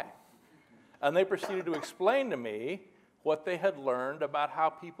 Why? And they proceeded to explain to me what they had learned about how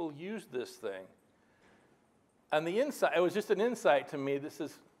people use this thing. And the insight, it was just an insight to me that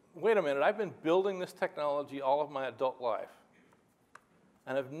says, wait a minute, I've been building this technology all of my adult life.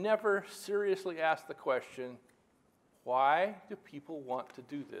 And I've never seriously asked the question, why do people want to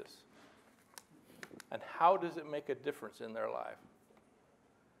do this? And how does it make a difference in their life?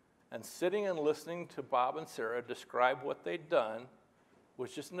 And sitting and listening to Bob and Sara describe what they'd done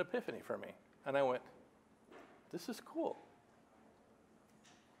was just an epiphany for me. And I went, this is cool.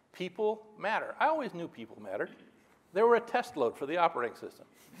 People matter. I always knew people mattered. They were a test load for the operating system.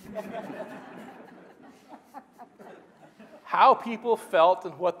 How people felt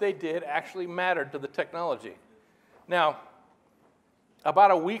and what they did actually mattered to the technology. Now,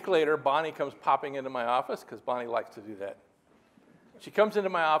 about a week later, Bonnie comes popping into my office, because Bonnie likes to do that. She comes into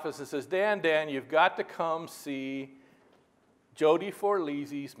my office and says, Dan, you've got to come see Jody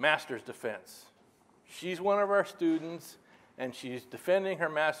Forlisi's master's defense. She's one of our students, and she's defending her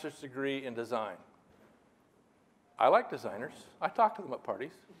master's degree in design. I like designers. I talk to them at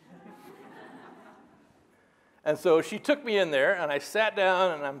parties. And so she took me in there, and I sat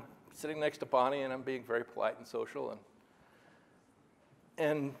down, and I'm sitting next to Bonnie, and I'm being very polite and social.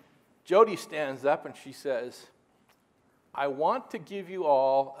 And Jody stands up, and she says, I want to give you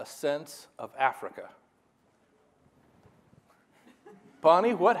all a sense of Africa.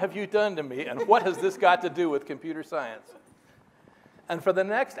 Bonnie, what have you done to me? And what has this got to do with computer science? And for the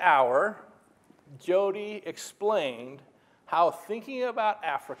next hour, Jody explained how thinking about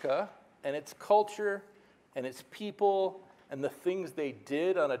Africa and its culture and its people and the things they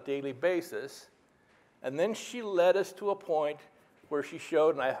did on a daily basis. And then she led us to a point where she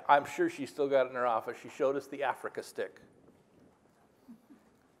showed, and I'm sure she still got it in her office, she showed us the Africa stick.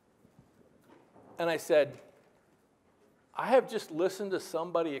 And I said, I have just listened to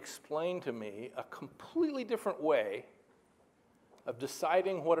somebody explain to me a completely different way of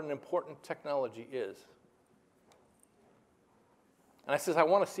deciding what an important technology is. And I says, I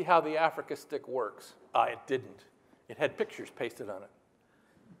want to see how the Africa stick works. It didn't. It had pictures pasted on it.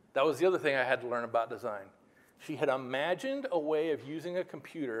 That was the other thing I had to learn about design. She had imagined a way of using a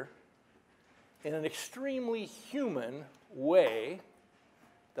computer in an extremely human way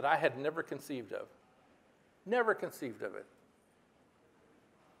that I had never conceived of. Never conceived of it.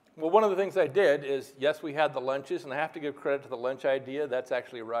 Well, one of the things I did is, yes, we had the lunches, and I have to give credit to the lunch idea. That's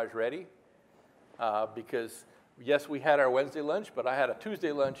actually Raj Reddy, because, yes, we had our Wednesday lunch, but I had a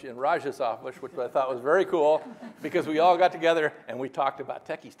Tuesday lunch in Raj's office, which I thought was very cool, because we all got together and we talked about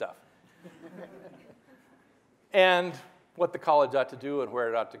techie stuff. And what the college ought to do and where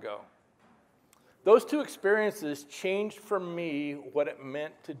it ought to go. Those two experiences changed for me what it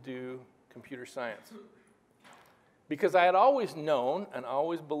meant to do computer science. Because I had always known and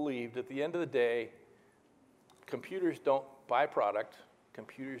always believed at the end of the day, computers don't buy product,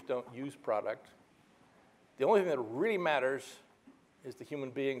 computers don't use product. The only thing that really matters is the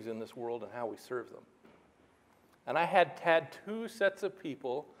human beings in this world and how we serve them. And I had two sets of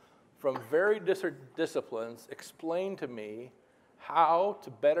people from very different disciplines explain to me how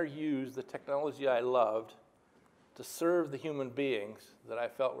to better use the technology I loved to serve the human beings that I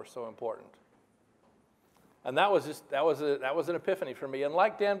felt were so important. And that was an epiphany for me. And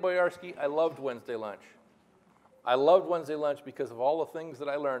like Dan Boyarsky, I loved Wednesday lunch. I loved Wednesday lunch because of all the things that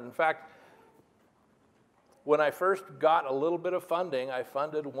I learned. In fact, when I first got a little bit of funding, I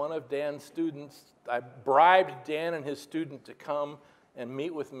funded one of Dan's students. I bribed Dan and his student to come and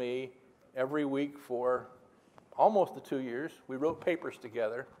meet with me every week for almost the 2 years. We wrote papers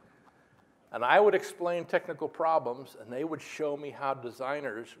together. And I would explain technical problems, and they would show me how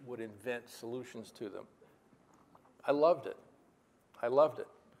designers would invent solutions to them. I loved it. I loved it.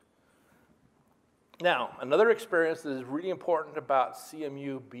 Now, another experience that is really important about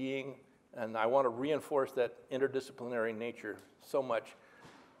CMU being, and I want to reinforce that interdisciplinary nature so much.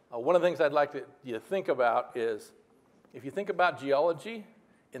 One of the things I'd like you to think about is, if you think about geology,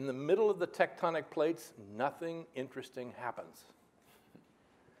 in the middle of the tectonic plates, nothing interesting happens.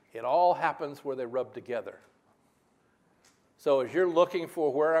 It all happens where they rub together. So as you're looking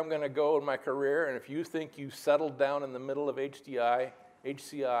for where I'm going to go in my career, and if you think you settled down in the middle of HCII,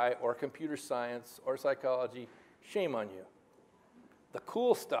 or computer science, or psychology, shame on you. The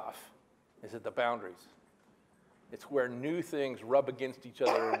cool stuff is at the boundaries. It's where new things rub against each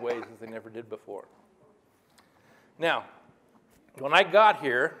other in ways that they never did before. Now, when I got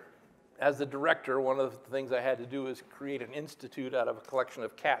here, as the director, one of the things I had to do is create an institute out of a collection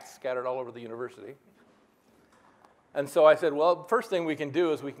of cats scattered all over the university. And so I said, well, the first thing we can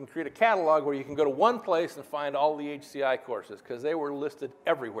do is we can create a catalog where you can go to one place and find all the HCI courses, because they were listed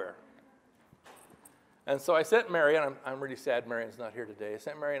everywhere. And so I sent Marion, I'm really sad Marion's not here today, I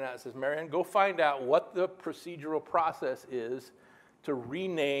sent Marion out and says, Marion, go find out what the procedural process is to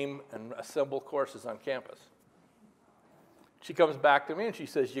rename and assemble courses on campus. She comes back to me and she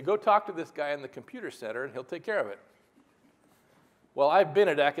says, you go talk to this guy in the computer center and he'll take care of it. Well, I've been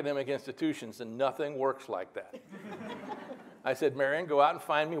at academic institutions and nothing works like that. I said, Marion, go out and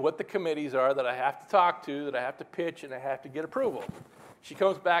find me what the committees are that I have to talk to, that I have to pitch, and I have to get approval. She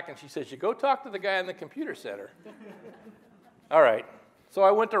comes back and she says, you go talk to the guy in the computer center. All right. So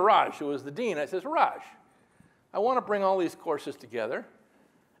I went to Raj, who was the dean. I says, Raj, I want to bring all these courses together,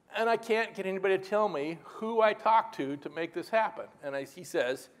 and I can't get anybody to tell me who I talk to make this happen. And he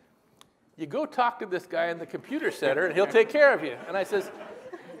says, you go talk to this guy in the computer center and he'll take care of you. And I says,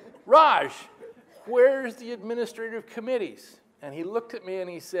 Raj, where's the administrative committees? And he looked at me and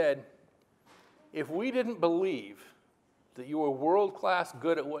he said, if we didn't believe that you were world-class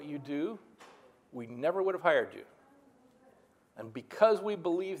good at what you do, we never would have hired you. And because we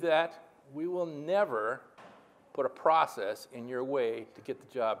believe that, we will never put a process in your way to get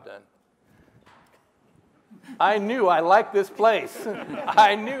the job done. I knew I liked this place.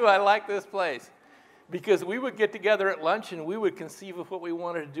 I knew I liked this place. Because we would get together at lunch and we would conceive of what we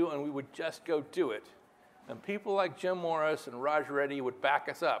wanted to do and we would just go do it. And people like Jim Morris and Raj Reddy would back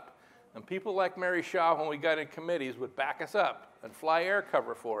us up. And people like Mary Shaw, when we got in committees, would back us up and fly air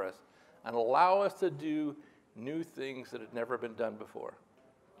cover for us and allow us to do new things that had never been done before.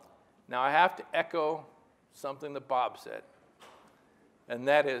 Now, I have to echo something that Bob said, and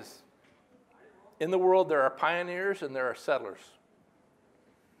that is, in the world, there are pioneers and there are settlers,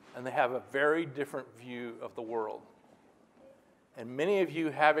 and they have a very different view of the world. And many of you,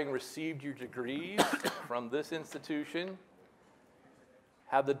 having received your degrees from this institution,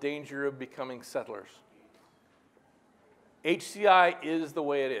 have the danger of becoming settlers. HCI is the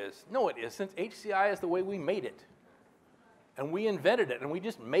way it is. No, it isn't. HCI is the way we made it. And we invented it, and we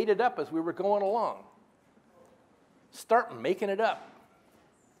just made it up as we were going along. Start making it up,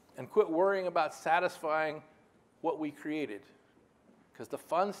 and quit worrying about satisfying what we created. Because the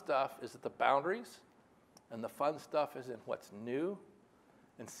fun stuff is at the boundaries, and the fun stuff is in what's new,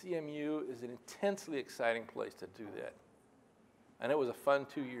 and CMU is an intensely exciting place to do that. And it was a fun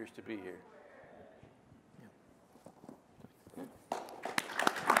 2 years to be here.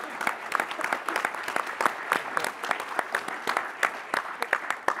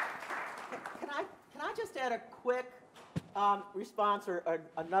 Can I just add a quick response or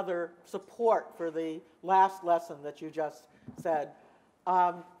another support for the last lesson that you just said?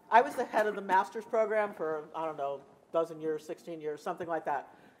 I was the head of the master's program for, I don't know, a dozen years, 16 years, something like that.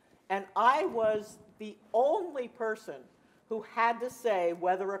 And I was the only person who had to say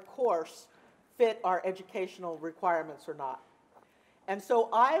whether a course fit our educational requirements or not. And so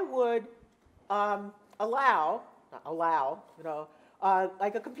I would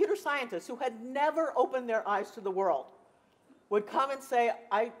like a computer scientist who had never opened their eyes to the world would come and say,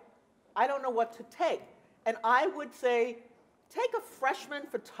 I don't know what to take. And I would say, take a freshman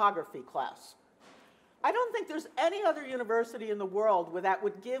photography class. I don't think there's any other university in the world where that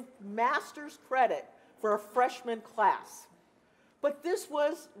would give master's credit for a freshman class. But this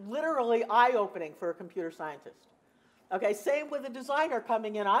was literally eye-opening for a computer scientist. Okay, same with a designer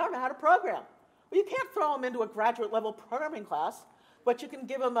coming in, I don't know how to program. Well, you can't throw them into a graduate level programming class, but you can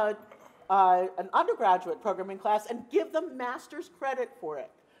give them an undergraduate programming class and give them master's credit for it.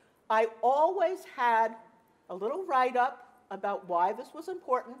 I always had a little write-up about why this was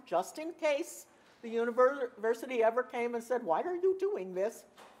important, just in case the university ever came and said, why are you doing this?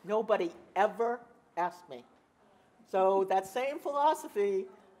 Nobody ever asked me. So that same philosophy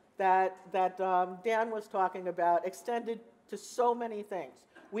that Dan was talking about extended to so many things.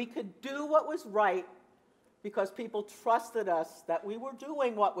 We could do what was right because people trusted us that we were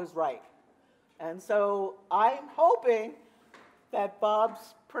doing what was right. And so I'm hoping that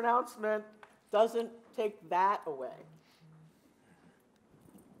Bob's pronouncement doesn't take that away.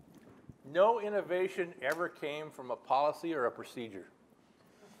 No innovation ever came from a policy or a procedure.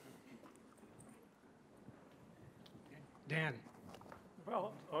 Dan.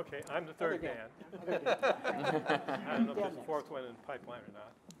 Well, okay, I'm the third Dan. I don't know if there's a fourth one in the pipeline or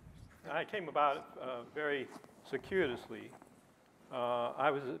not. I came about very circuitously. I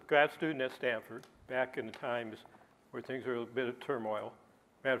was a grad student at Stanford back in the times where things were a bit of turmoil.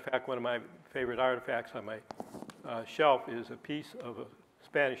 Matter of fact, one of my favorite artifacts on my shelf is a piece of a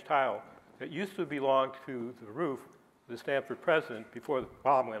Spanish tile that used to belong to the roof of the Stanford president before the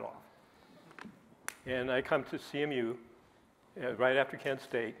bomb went off. And I come to CMU right after Kent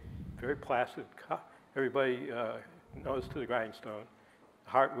State, very placid. Everybody nose to the grindstone.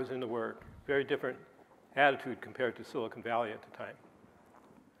 Heart was in the work. Very different attitude compared to Silicon Valley at the time.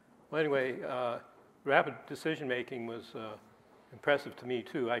 Well, anyway, rapid decision making was impressive to me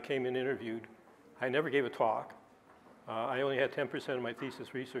too. I came and interviewed. I never gave a talk. I only had 10% of my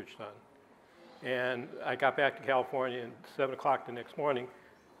thesis research done. And I got back to California, and 7 o'clock the next morning,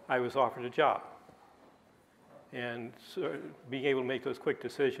 I was offered a job. And so being able to make those quick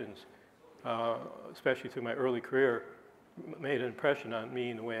decisions, especially through my early career, made an impression on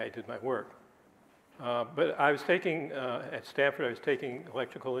me in the way I did my work. But I was taking, at Stanford, I was taking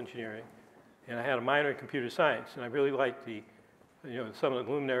electrical engineering, and I had a minor in computer science, and I really liked the, some of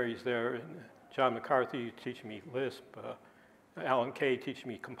the luminaries there, John McCarthy teaching me Lisp, Alan Kay teaching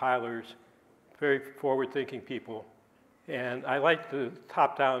me compilers, very forward-thinking people, and I liked the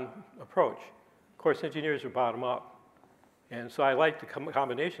top-down approach. Of course, engineers are bottom-up, and so I liked the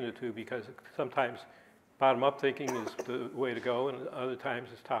combination of the two because sometimes bottom-up thinking is the way to go, and other times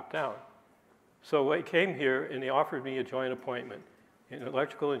it's top-down. So I came here, and they offered me a joint appointment in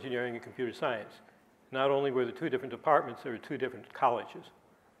electrical engineering and computer science. Not only were there two different departments, there were two different colleges.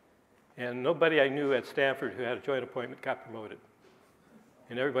 And nobody I knew at Stanford who had a joint appointment got promoted.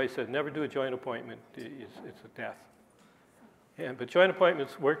 And everybody said, never do a joint appointment, it's a death. But joint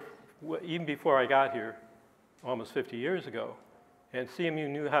appointments worked even before I got here, almost 50 years ago. And CMU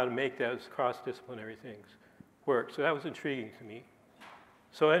knew how to make those cross-disciplinary things work. So that was intriguing to me.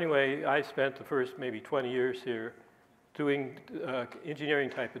 So anyway, I spent the first maybe 20 years here doing engineering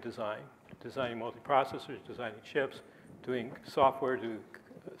type of design, designing multiprocessors, designing chips, doing software to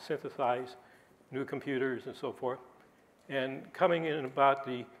synthesize new computers and so forth. And coming in about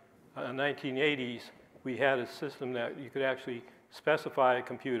the 1980s, we had a system that you could actually specify a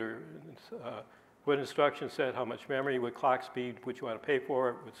computer, what instruction set, how much memory, what clock speed, what you want to pay for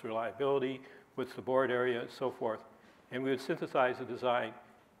it, what's reliability, what's the board area, and so forth. And we would synthesize the design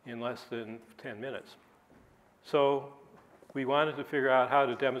in less than 10 minutes. So we wanted to figure out how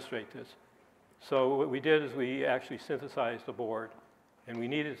to demonstrate this. So what we did is we actually synthesized the board, and we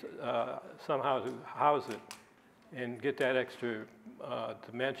needed somehow to house it and get that extra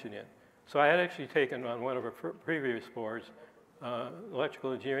dimension in. So I had actually taken on one of our previous boards,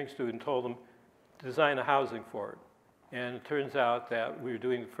 electrical engineering student told them to design a housing for it. And it turns out that we were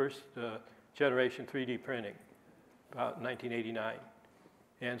doing the first generation 3D printing, about 1989.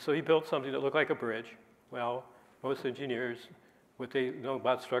 And so he built something that looked like a bridge. Well, most engineers, what they know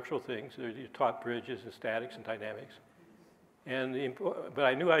about structural things, you're taught bridges and statics and dynamics. But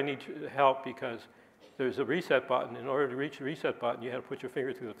I knew I needed help because there's a reset button. In order to reach the reset button, you had to put your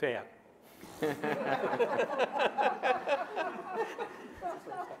finger through the fan.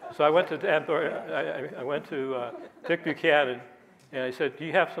 So I went to Dick Buchanan, and I said, do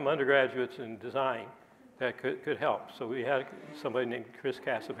you have some undergraduates in design that could help? So we had somebody named Chris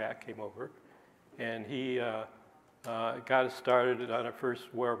Kasabak came over, and he got us started on our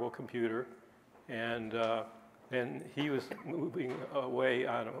first wearable computer, and then he was moving away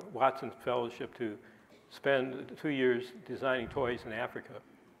on a Watson Fellowship to spend 2 years designing toys in Africa.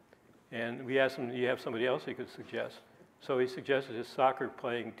 And we asked him, do you have somebody else he could suggest? So he suggested his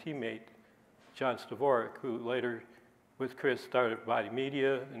soccer-playing teammate, John Siewiorek, who later, with Chris, started Body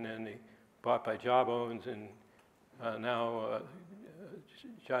Media, and then they bought by Jawbones, and now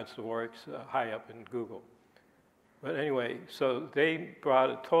John Siewiork's high up in Google. But anyway, so they brought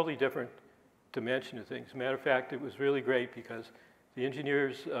a totally different dimension to things. As a matter of fact, it was really great because the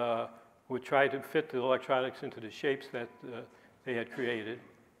engineers would try to fit the electronics into the shapes that they had created.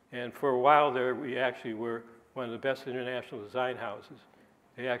 And for a while there, we actually were one of the best international design houses.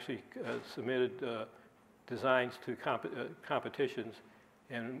 They actually submitted designs to competitions,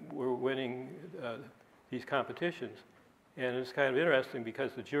 and were winning these competitions. And it's kind of interesting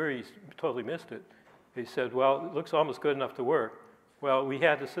because the juries totally missed it. They said, well, it looks almost good enough to work. Well, we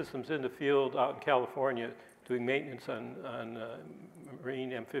had the systems in the field out in California doing maintenance on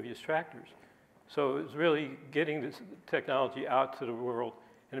marine amphibious tractors. So it was really getting this technology out to the world.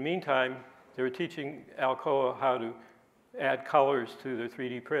 In the meantime, they were teaching Alcoa how to add colors to their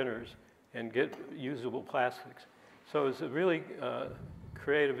 3D printers and get usable plastics. So it was a really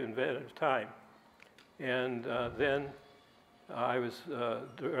creative, inventive time. And then I was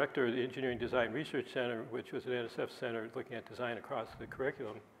director of the Engineering Design Research Center, which was an NSF center looking at design across the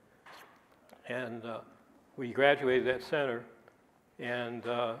curriculum. And we graduated that center, and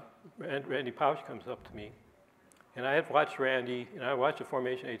Randy Pausch comes up to me. And I had watched Randy, and I watched the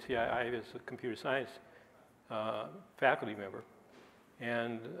formation of HCII as a computer science faculty member.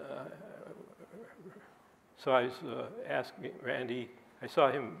 And so I was asking Randy, I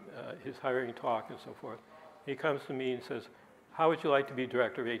saw him, his hiring talk and so forth. He comes to me and says, how would you like to be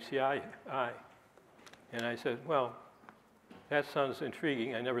director of HCII? And I said, well, that sounds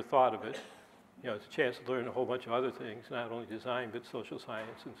intriguing. I never thought of it. You know, it's a chance to learn a whole bunch of other things, not only design, but social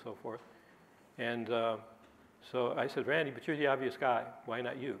science and so forth. And so I said, Randy, but you're the obvious guy. Why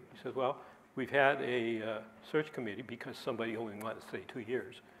not you? He said, well, we've had a search committee because somebody only wanted to stay 2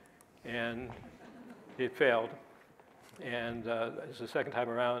 years. And it failed. And as the second time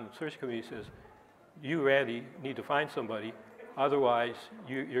around, the search committee says, you, Randy, need to find somebody. Otherwise,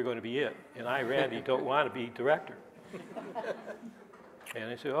 you're going to be it. And I, Randy, don't want to be director. And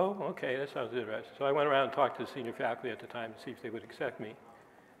I said, oh, okay, that sounds interesting. So I went around and talked to the senior faculty at the time to see if they would accept me.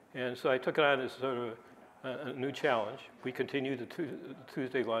 And so I took it on as sort of a new challenge. We continued the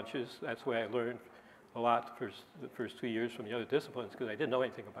Tuesday lunches. That's where I learned a lot the first 2 years from the other disciplines because I didn't know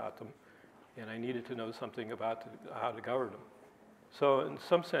anything about them. And I needed to know something about how to govern them. So in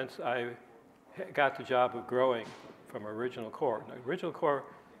some sense, I got the job of growing from our original core. The original core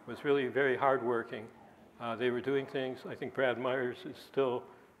was really very hardworking. They were doing things. I think Brad Myers is still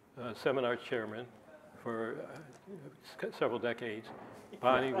seminar chairman for several decades.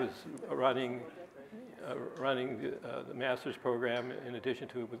 Bonnie was running the master's program in addition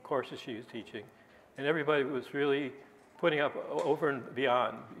to the courses she was teaching. And everybody was really putting up over and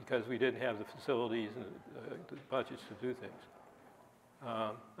beyond because we didn't have the facilities and the budgets to do things.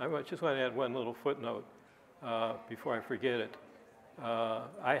 just want to add one little footnote before I forget it.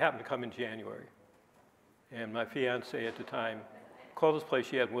 I happened to come in January, and my fiance at the time, closest place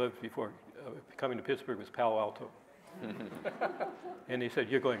she had lived before coming to Pittsburgh was Palo Alto. And he said,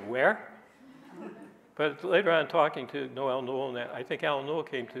 "You're going where?" But later on, talking to Noel Newell, I think Alan Newell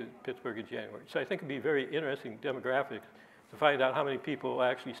came to Pittsburgh in January. So I think it'd be very interesting demographics to find out how many people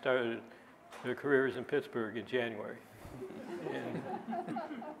actually started their careers in Pittsburgh in January. And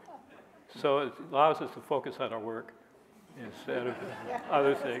so it allows us to focus on our work instead of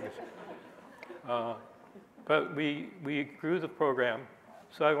other things. But we grew the program,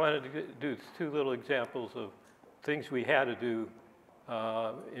 so I wanted to do two little examples of things we had to do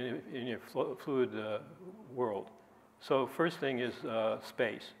in your fluid world. So first thing is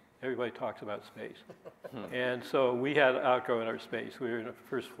space. Everybody talks about space. And so we had outgrown our space. We were in the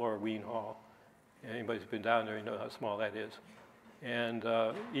first floor of Wien Hall. Anybody's been down there, you know how small that is. And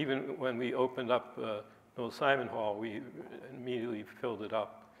even when we opened up Newell-Simon Hall, we immediately filled it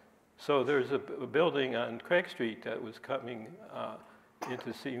up. So there's a building on Craig Street that was coming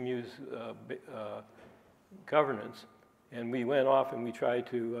into CMU's governance. And we went off and we tried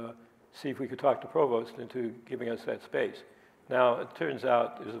to see if we could talk the provost into giving us that space. Now, it turns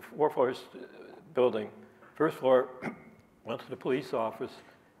out there's a 4-floor building. First floor went to the police office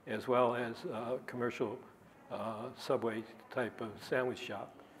as well as a commercial subway type of sandwich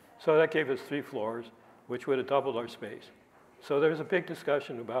shop. So that gave us 3 floors, which would have doubled our space. So there was a big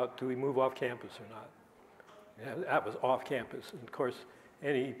discussion about, do we move off campus or not? Yeah, that was off campus. And of course,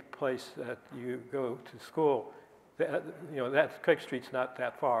 any place that you go to school, that Craig Street's not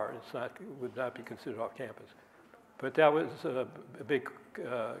that far. It's not, would not be considered off campus. But that was a big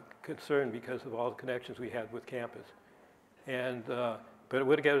concern because of all the connections we had with campus. And, but it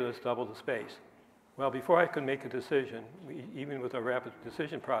would have given us double the space. Well, before I could make a decision, even with our rapid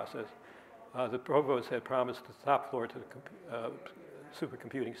decision process, the provost had promised the top floor to the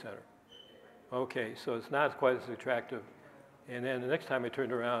supercomputing center. Okay, so it's not quite as attractive. And then the next time I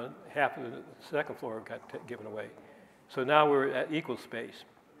turned around, half of the second floor got given away. So now we're at equal space.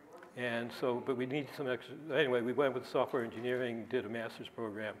 And so, but we need some extra, anyway, we went with software engineering, did a master's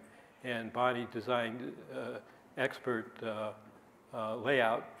program, and Bonnie designed expert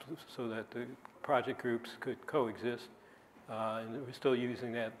layout so that the project groups could coexist. And we're still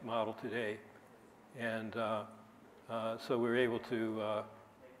using that model today. And so we were able to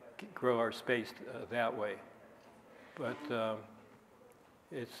grow our space that way. But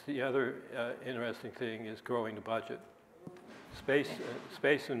it's the other interesting thing is growing the budget.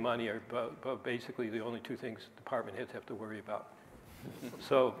 Space and money are basically the only two things department heads have to worry about.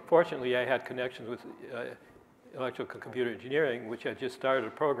 So fortunately, I had connections with electrical computer engineering, which had just started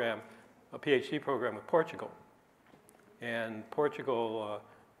a program, a PhD program with Portugal. And Portugal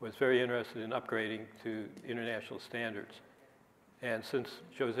was very interested in upgrading to international standards. And since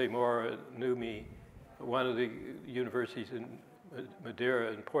Jose Moura knew me, one of the universities in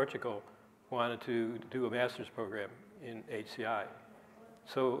Madeira in Portugal wanted to do a master's program in HCII.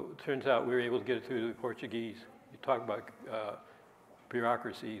 So it turns out we were able to get it through the Portuguese. You talk about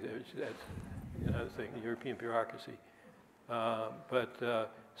bureaucracy, that's another thing, the European bureaucracy.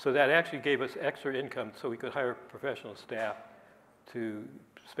 So that actually gave us extra income so we could hire professional staff to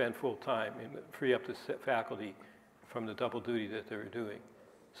spend full time and free up the faculty from the double duty that they were doing.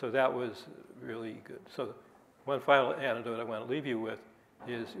 So that was really good. So one final anecdote I want to leave you with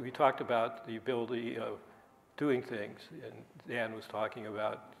is we talked about the ability of doing things, and Dan was talking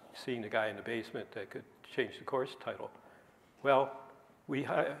about seeing the guy in the basement that could change the course title. Well,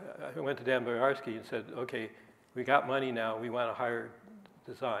 I went to Dan Boyarsky and said, okay, we got money now, we want to hire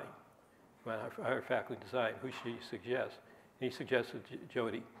design. We want to hire faculty design. Who should he suggest? And he suggested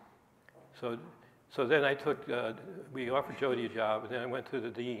Jody. So then I took, we offered Jody a job, and then I went to the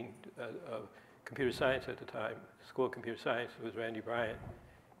dean of computer science at the time, School of Computer Science, it was Randy Bryant.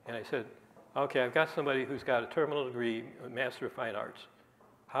 And I said, okay, I've got somebody who's got a terminal degree, a Master of Fine Arts.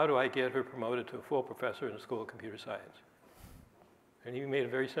 How do I get her promoted to a full professor in the School of Computer Science? And he made a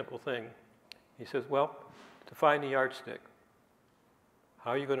very simple thing. He says, well, to find the yardstick,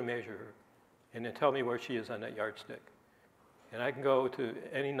 how are you going to measure her? And then tell me where she is on that yardstick. And I can go to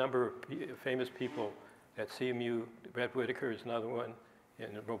any number of famous people at CMU. Brett Whitaker is another one, in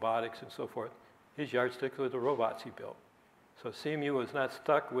robotics and so forth. His yardsticks were the robots he built. So CMU was not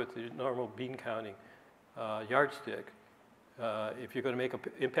stuck with the normal bean counting yardstick. If you're going to make an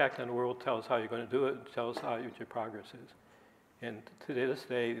impact on the world, tell us how you're going to do it, and tell us how your progress is. And to this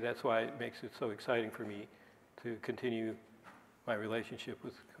day, that's why it makes it so exciting for me to continue my relationship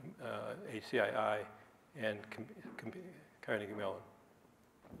with HCII and Carnegie Mellon.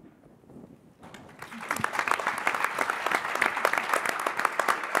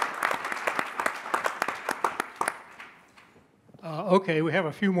 Okay, we have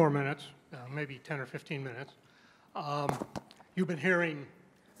a few more minutes, maybe 10 or 15 minutes. You've been hearing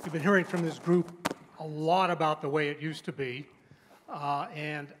from this group a lot about the way it used to be,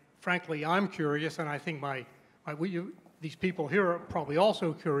 and frankly, I'm curious, and I think these people here are probably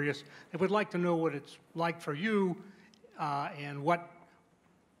also curious. They would like to know what it's like for you, and what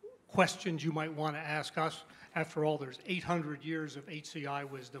questions you might want to ask us. After all, there's 800 years of HCI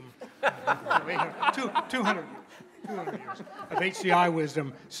wisdom, 200 years of HCI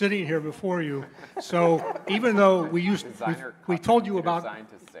wisdom sitting here before you. So even though we've told you about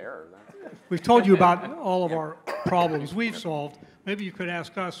all of our problems we've solved, maybe you could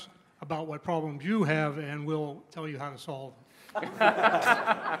ask us about what problems you have, and we'll tell you how to solve them.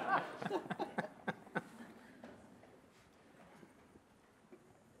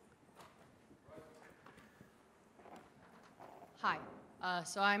 Hi.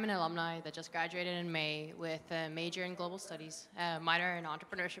 So I'm an alumni that just graduated in May with a major in global studies, minor in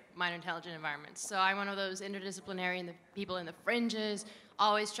entrepreneurship, minor in intelligent environments. So I'm one of those interdisciplinary and the people in the fringes,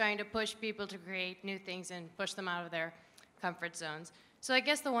 always trying to push people to create new things and push them out of their comfort zones. So I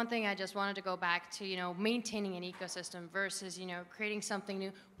guess the one thing I just wanted to go back to, maintaining an ecosystem versus, creating something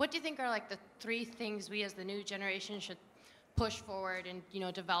new. What do you think are like the 3 things we as the new generation should push forward in,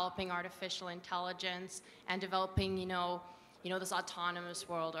 developing artificial intelligence and developing, this autonomous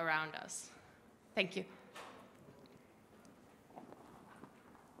world around us? Thank you.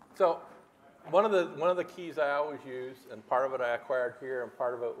 So one of the keys I always use, and part of it I acquired here, and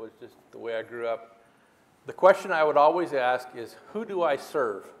part of it was just the way I grew up. The question I would always ask is, who do I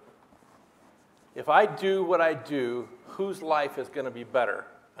serve? If I do what I do, whose life is going to be better,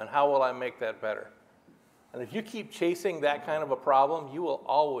 and how will I make that better? And if you keep chasing that kind of a problem, you will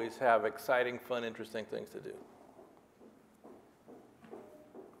always have exciting, fun, interesting things to do.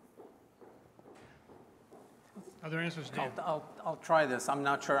 Other answers, Dan? I'll try this. I'm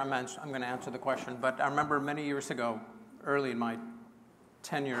not sure I'm going to answer the question, but I remember many years ago, early in my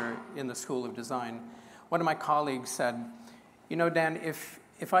tenure in the School of Design, one of my colleagues said, Dan,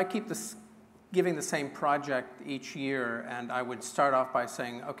 if I keep giving the same project each year, and I would start off by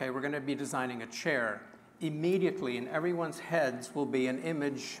saying, okay, we're going to be designing a chair, immediately in everyone's heads will be an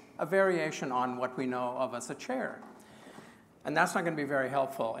image, a variation on what we know of as a chair. And that's not going to be very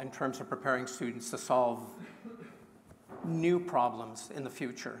helpful in terms of preparing students to solve new problems in the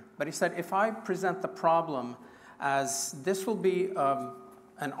future. But he said, if I present the problem as this will be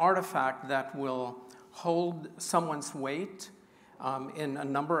an artifact that will hold someone's weight in a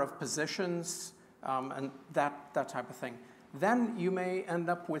number of positions, and that type of thing, then you may end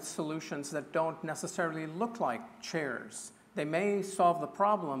up with solutions that don't necessarily look like chairs. They may solve the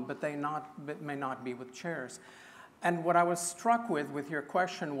problem, but they may not be with chairs. And what I was struck with your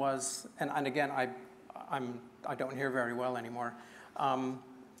question was, and again, I don't hear very well anymore.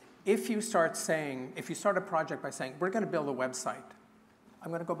 If you start a project by saying, we're going to build a website, I'm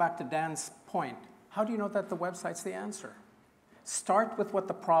going to go back to Dan's point. How do you know that the website's the answer? Start with what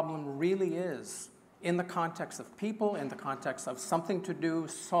the problem really is in the context of people, in the context of something to do,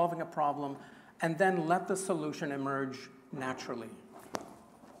 solving a problem, and then let the solution emerge naturally.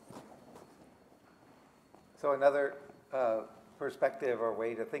 So another perspective or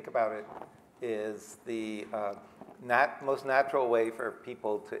way to think about it is the most natural way for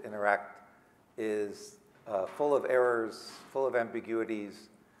people to interact is full of errors, full of ambiguities,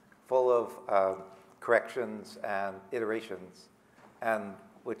 full of corrections and iterations, and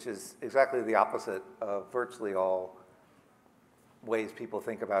which is exactly the opposite of virtually all ways people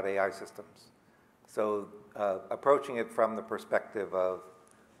think about AI systems. So approaching it from the perspective of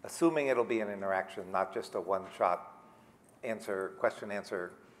assuming it'll be an interaction, not just a one-shot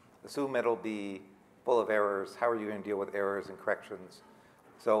question-answer. Assume it'll be full of errors. How are you going to deal with errors and corrections?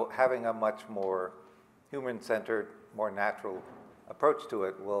 So having a much more human-centered, more natural approach to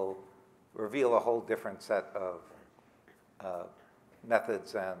it will reveal a whole different set of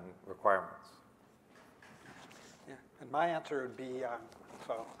methods and requirements. Yeah, and my answer would be,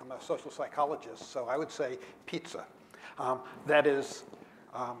 so I'm a social psychologist, so I would say pizza. That is,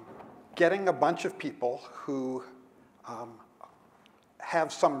 getting a bunch of people who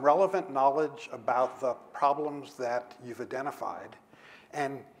have some relevant knowledge about the problems that you've identified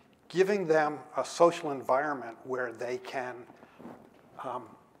and giving them a social environment where they can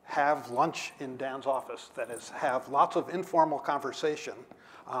have lunch in Dan's office, that is, have lots of informal conversation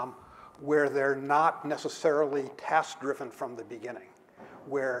where they're not necessarily task-driven from the beginning,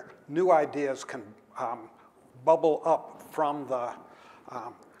 where new ideas can bubble up from the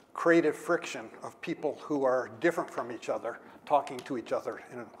creative friction of people who are different from each other, talking to each other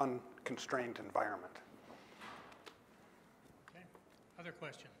in an unconstrained environment. Okay. Other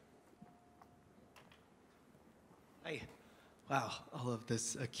question? Hi. Wow, all of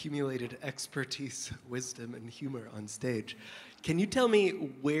this accumulated expertise, wisdom, and humor on stage. Can you tell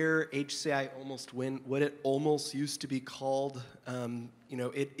me where HCI almost went, what it almost used to be called? You know,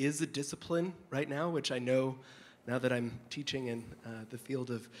 it is a discipline right now, which I know now that I'm teaching in the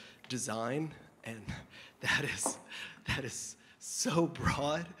field of design, and that is so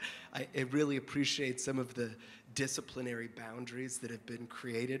broad. I really appreciate some of the disciplinary boundaries that have been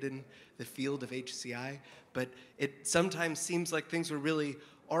created in the field of HCI, but it sometimes seems like things were really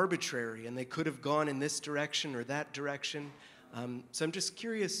arbitrary and they could have gone in this direction or that direction. So I'm just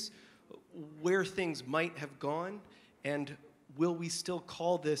curious where things might have gone, and will we still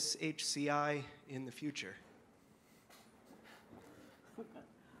call this HCI in the future?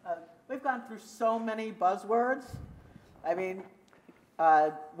 We've gone through so many buzzwords. I mean,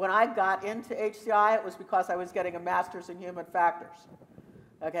 when I got into HCI, it was because I was getting a master's in human factors.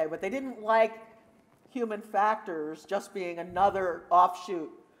 Okay, but they didn't like human factors just being another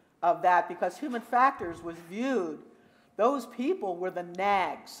offshoot of that, because human factors was viewed, those people were the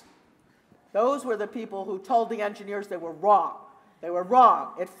nags. Those were the people who told the engineers they were wrong. They were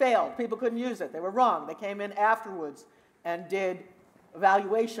wrong. It failed. People couldn't use it. They were wrong. They came in afterwards and did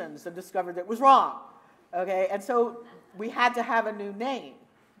evaluations and discovered that it was wrong. Okay, and so we had to have a new name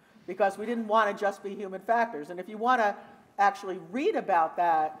because we didn't want to just be human factors. And if you want to actually read about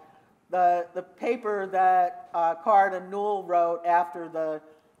that, the paper that Card and Newell wrote after the,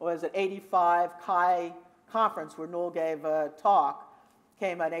 what was it, 85 CHI conference where Newell gave a talk,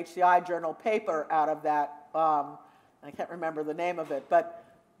 came an HCI journal paper out of that. I can't remember the name of it, but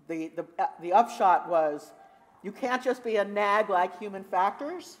the upshot was, you can't just be a nag like human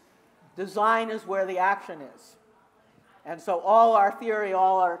factors. Design is where the action is. And so all our theory,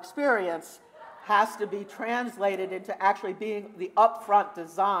 all our experience has to be translated into actually being the upfront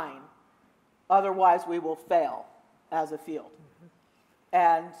design. Otherwise, we will fail as a field.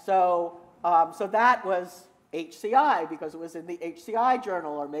 And so, so that was HCI because it was in the HCI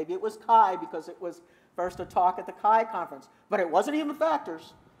journal, or maybe it was CHI because it was first a talk at the CHI conference. But it wasn't human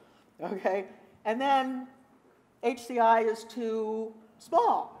factors. Okay? And then HCI is too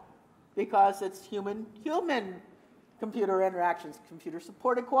small because it's human computer interactions,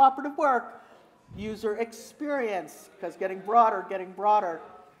 computer-supported cooperative work, user experience, because getting broader.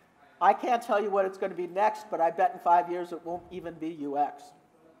 I can't tell you what it's going to be next, but I bet in 5 years it won't even be UX.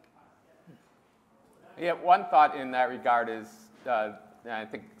 Yeah, one thought in that regard is, I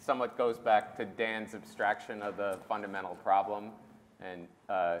think somewhat goes back to Dan's abstraction of the fundamental problem. And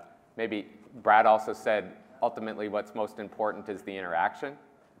maybe Brad also said, ultimately what's most important is the interaction.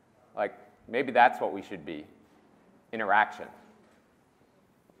 Like, maybe that's what we should be, interaction.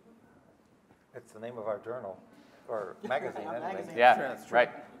 It's the name of our journal, or magazine anyway. Yeah, right.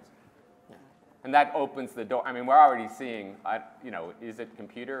 And that opens the door. I mean, we're already seeing, you know, is it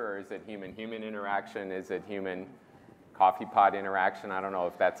computer or is it human-human interaction? Is it human coffee pot interaction? I don't know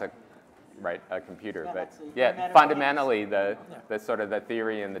if that's a computer, yeah, but yeah, fundamentally, the sort of the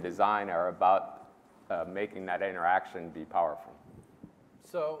theory and the design are about making that interaction be powerful.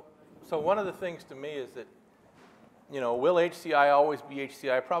 So one of the things to me is that, you know, will HCI always be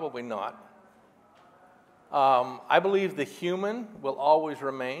HCI? Probably not. I believe the human will always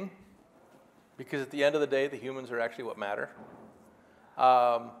remain, because at the end of the day, the humans are actually what matter.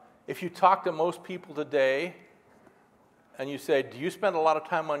 If you talk to most people today and you say, do you spend a lot of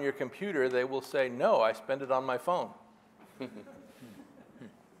time on your computer? They will say, no, I spend it on my phone.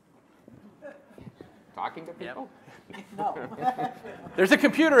 Talking to people? No. There's a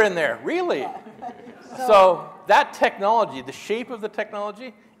computer in there, really? So that technology, the shape of the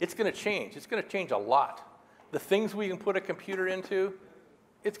technology, it's going to change. It's going to change a lot. The things we can put a computer into,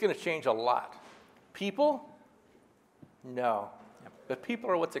 it's going to change a lot. People? No. But people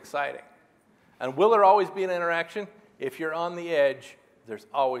are what's exciting. And will there always be an interaction? If you're on the edge, there's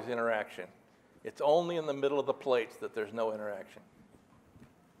always interaction. It's only in the middle of the plates that there's no interaction.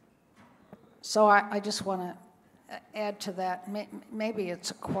 So I just want to add to that. Maybe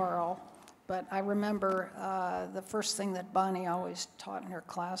it's a quarrel, but I remember the first thing that Bonnie always taught in her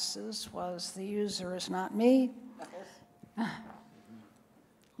classes was the user is not me.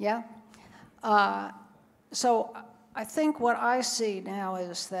 Yeah? So I think what I see now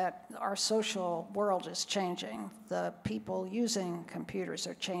is that our social world is changing. The people using computers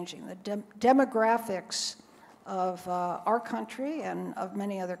are changing. The demographics of our country and of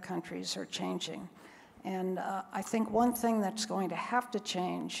many other countries are changing. And I think one thing that's going to have to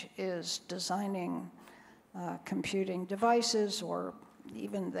change is designing computing devices or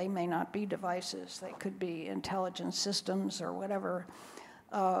even they may not be devices, they could be intelligent systems or whatever,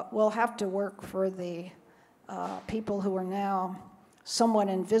 will have to work for the people who are now somewhat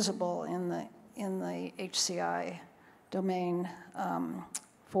invisible in the HCI domain,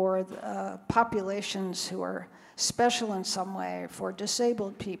 for populations who are special in some way, for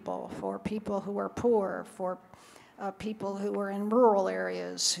disabled people, for people who are poor, for people who are in rural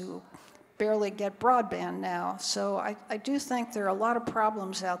areas who barely get broadband now. So I do think there are a lot of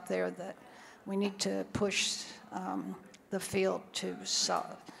problems out there that we need to push the field to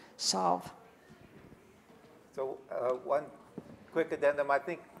solve. So one quick addendum. I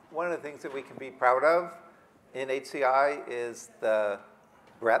think one of the things that we can be proud of in HCI is the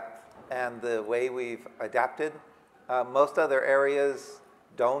breadth and the way we've adapted. Most other areas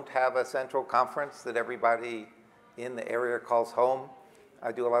don't have a central conference that everybody in the area calls home.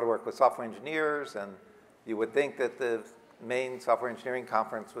 I do a lot of work with software engineers, and you would think that the main software engineering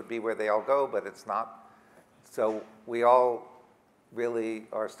conference would be where they all go, but it's not. So we all really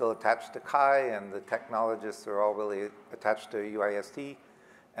are still attached to CHI, and the technologists are all really attached to UIST.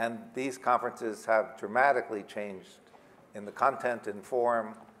 And these conferences have dramatically changed in the content and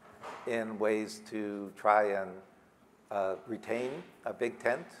form in ways to try and retain a big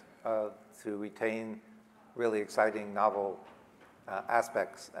tent, to retain really exciting, novel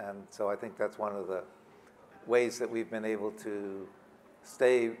aspects. And so I think that's one of the ways that we've been able to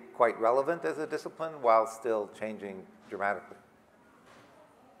stay quite relevant as a discipline while still changing dramatically.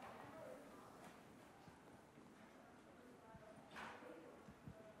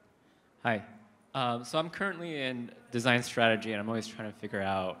 Hi. So I'm currently in design strategy, and I'm always trying to figure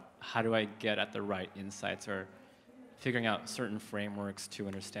out how do I get at the right insights or figuring out certain frameworks to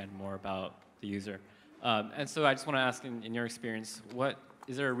understand more about the user. And so I just want to ask, in your experience,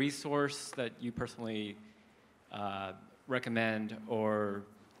 is there a resource that you personally recommend, or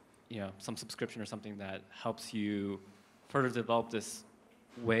some subscription or something that helps you further develop this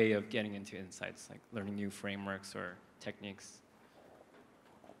way of getting into insights, like learning new frameworks or techniques?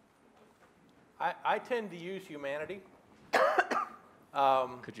 I tend to use Humanity.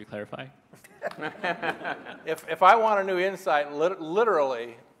 Could you clarify? If I want a new insight,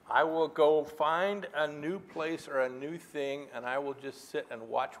 literally, I will go find a new place or a new thing, and I will just sit and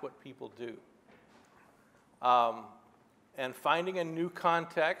watch what people do. And finding a new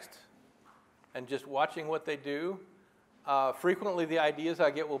context and just watching what they do. Frequently, the ideas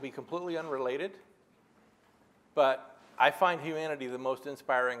I get will be completely unrelated, but I find Humanity the most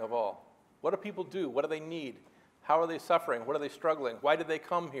inspiring of all. What do people do? What do they need? How are they suffering? What are they struggling? Why did they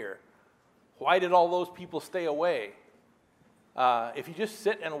come here? Why did all those people stay away? If you just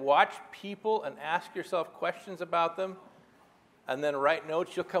sit and watch people and ask yourself questions about them, and then write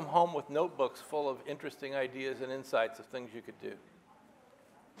notes, you'll come home with notebooks full of interesting ideas and insights of things you could do.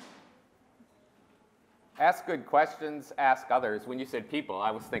 Ask good questions, ask others. When you said people,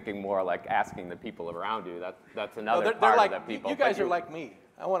 I was thinking more like asking the people around you. That's another part of the people. You guys are like me.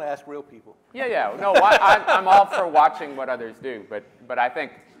 I want to ask real people. Yeah. No, I'm all for watching what others do. But I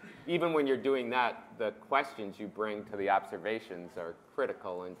think even when you're doing that, the questions you bring to the observations are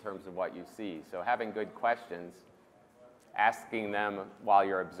critical in terms of what you see. So having good questions, asking them while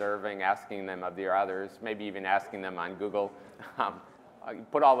you're observing, asking them of your others, maybe even asking them on Google.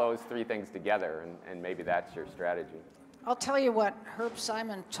 Put all those three things together, and maybe that's your strategy. I'll tell you what Herb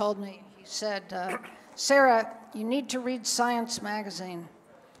Simon told me. He said, Sarah, you need to read Science magazine.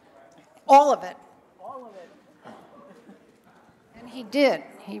 All of it. All of it. And he did.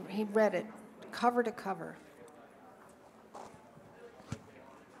 He read it cover to cover.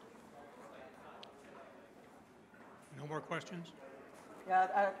 No more questions?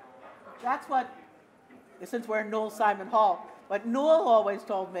 Yeah, that's what, since we're in Newell-Simon Hall, what Newell always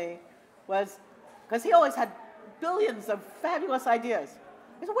told me was, because he always had billions of fabulous ideas.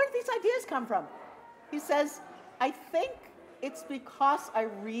 I said, where did these ideas come from? He says, I think it's because I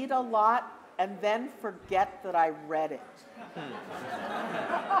read a lot and then forget that I read it.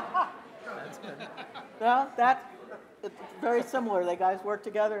 That's good. Well, it's very similar. They guys work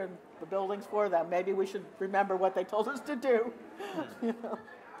together and the building's for them. Maybe we should remember what they told us to do.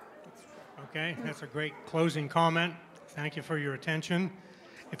 Okay, that's a great closing comment. Thank you for your attention.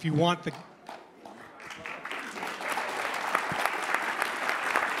 If you want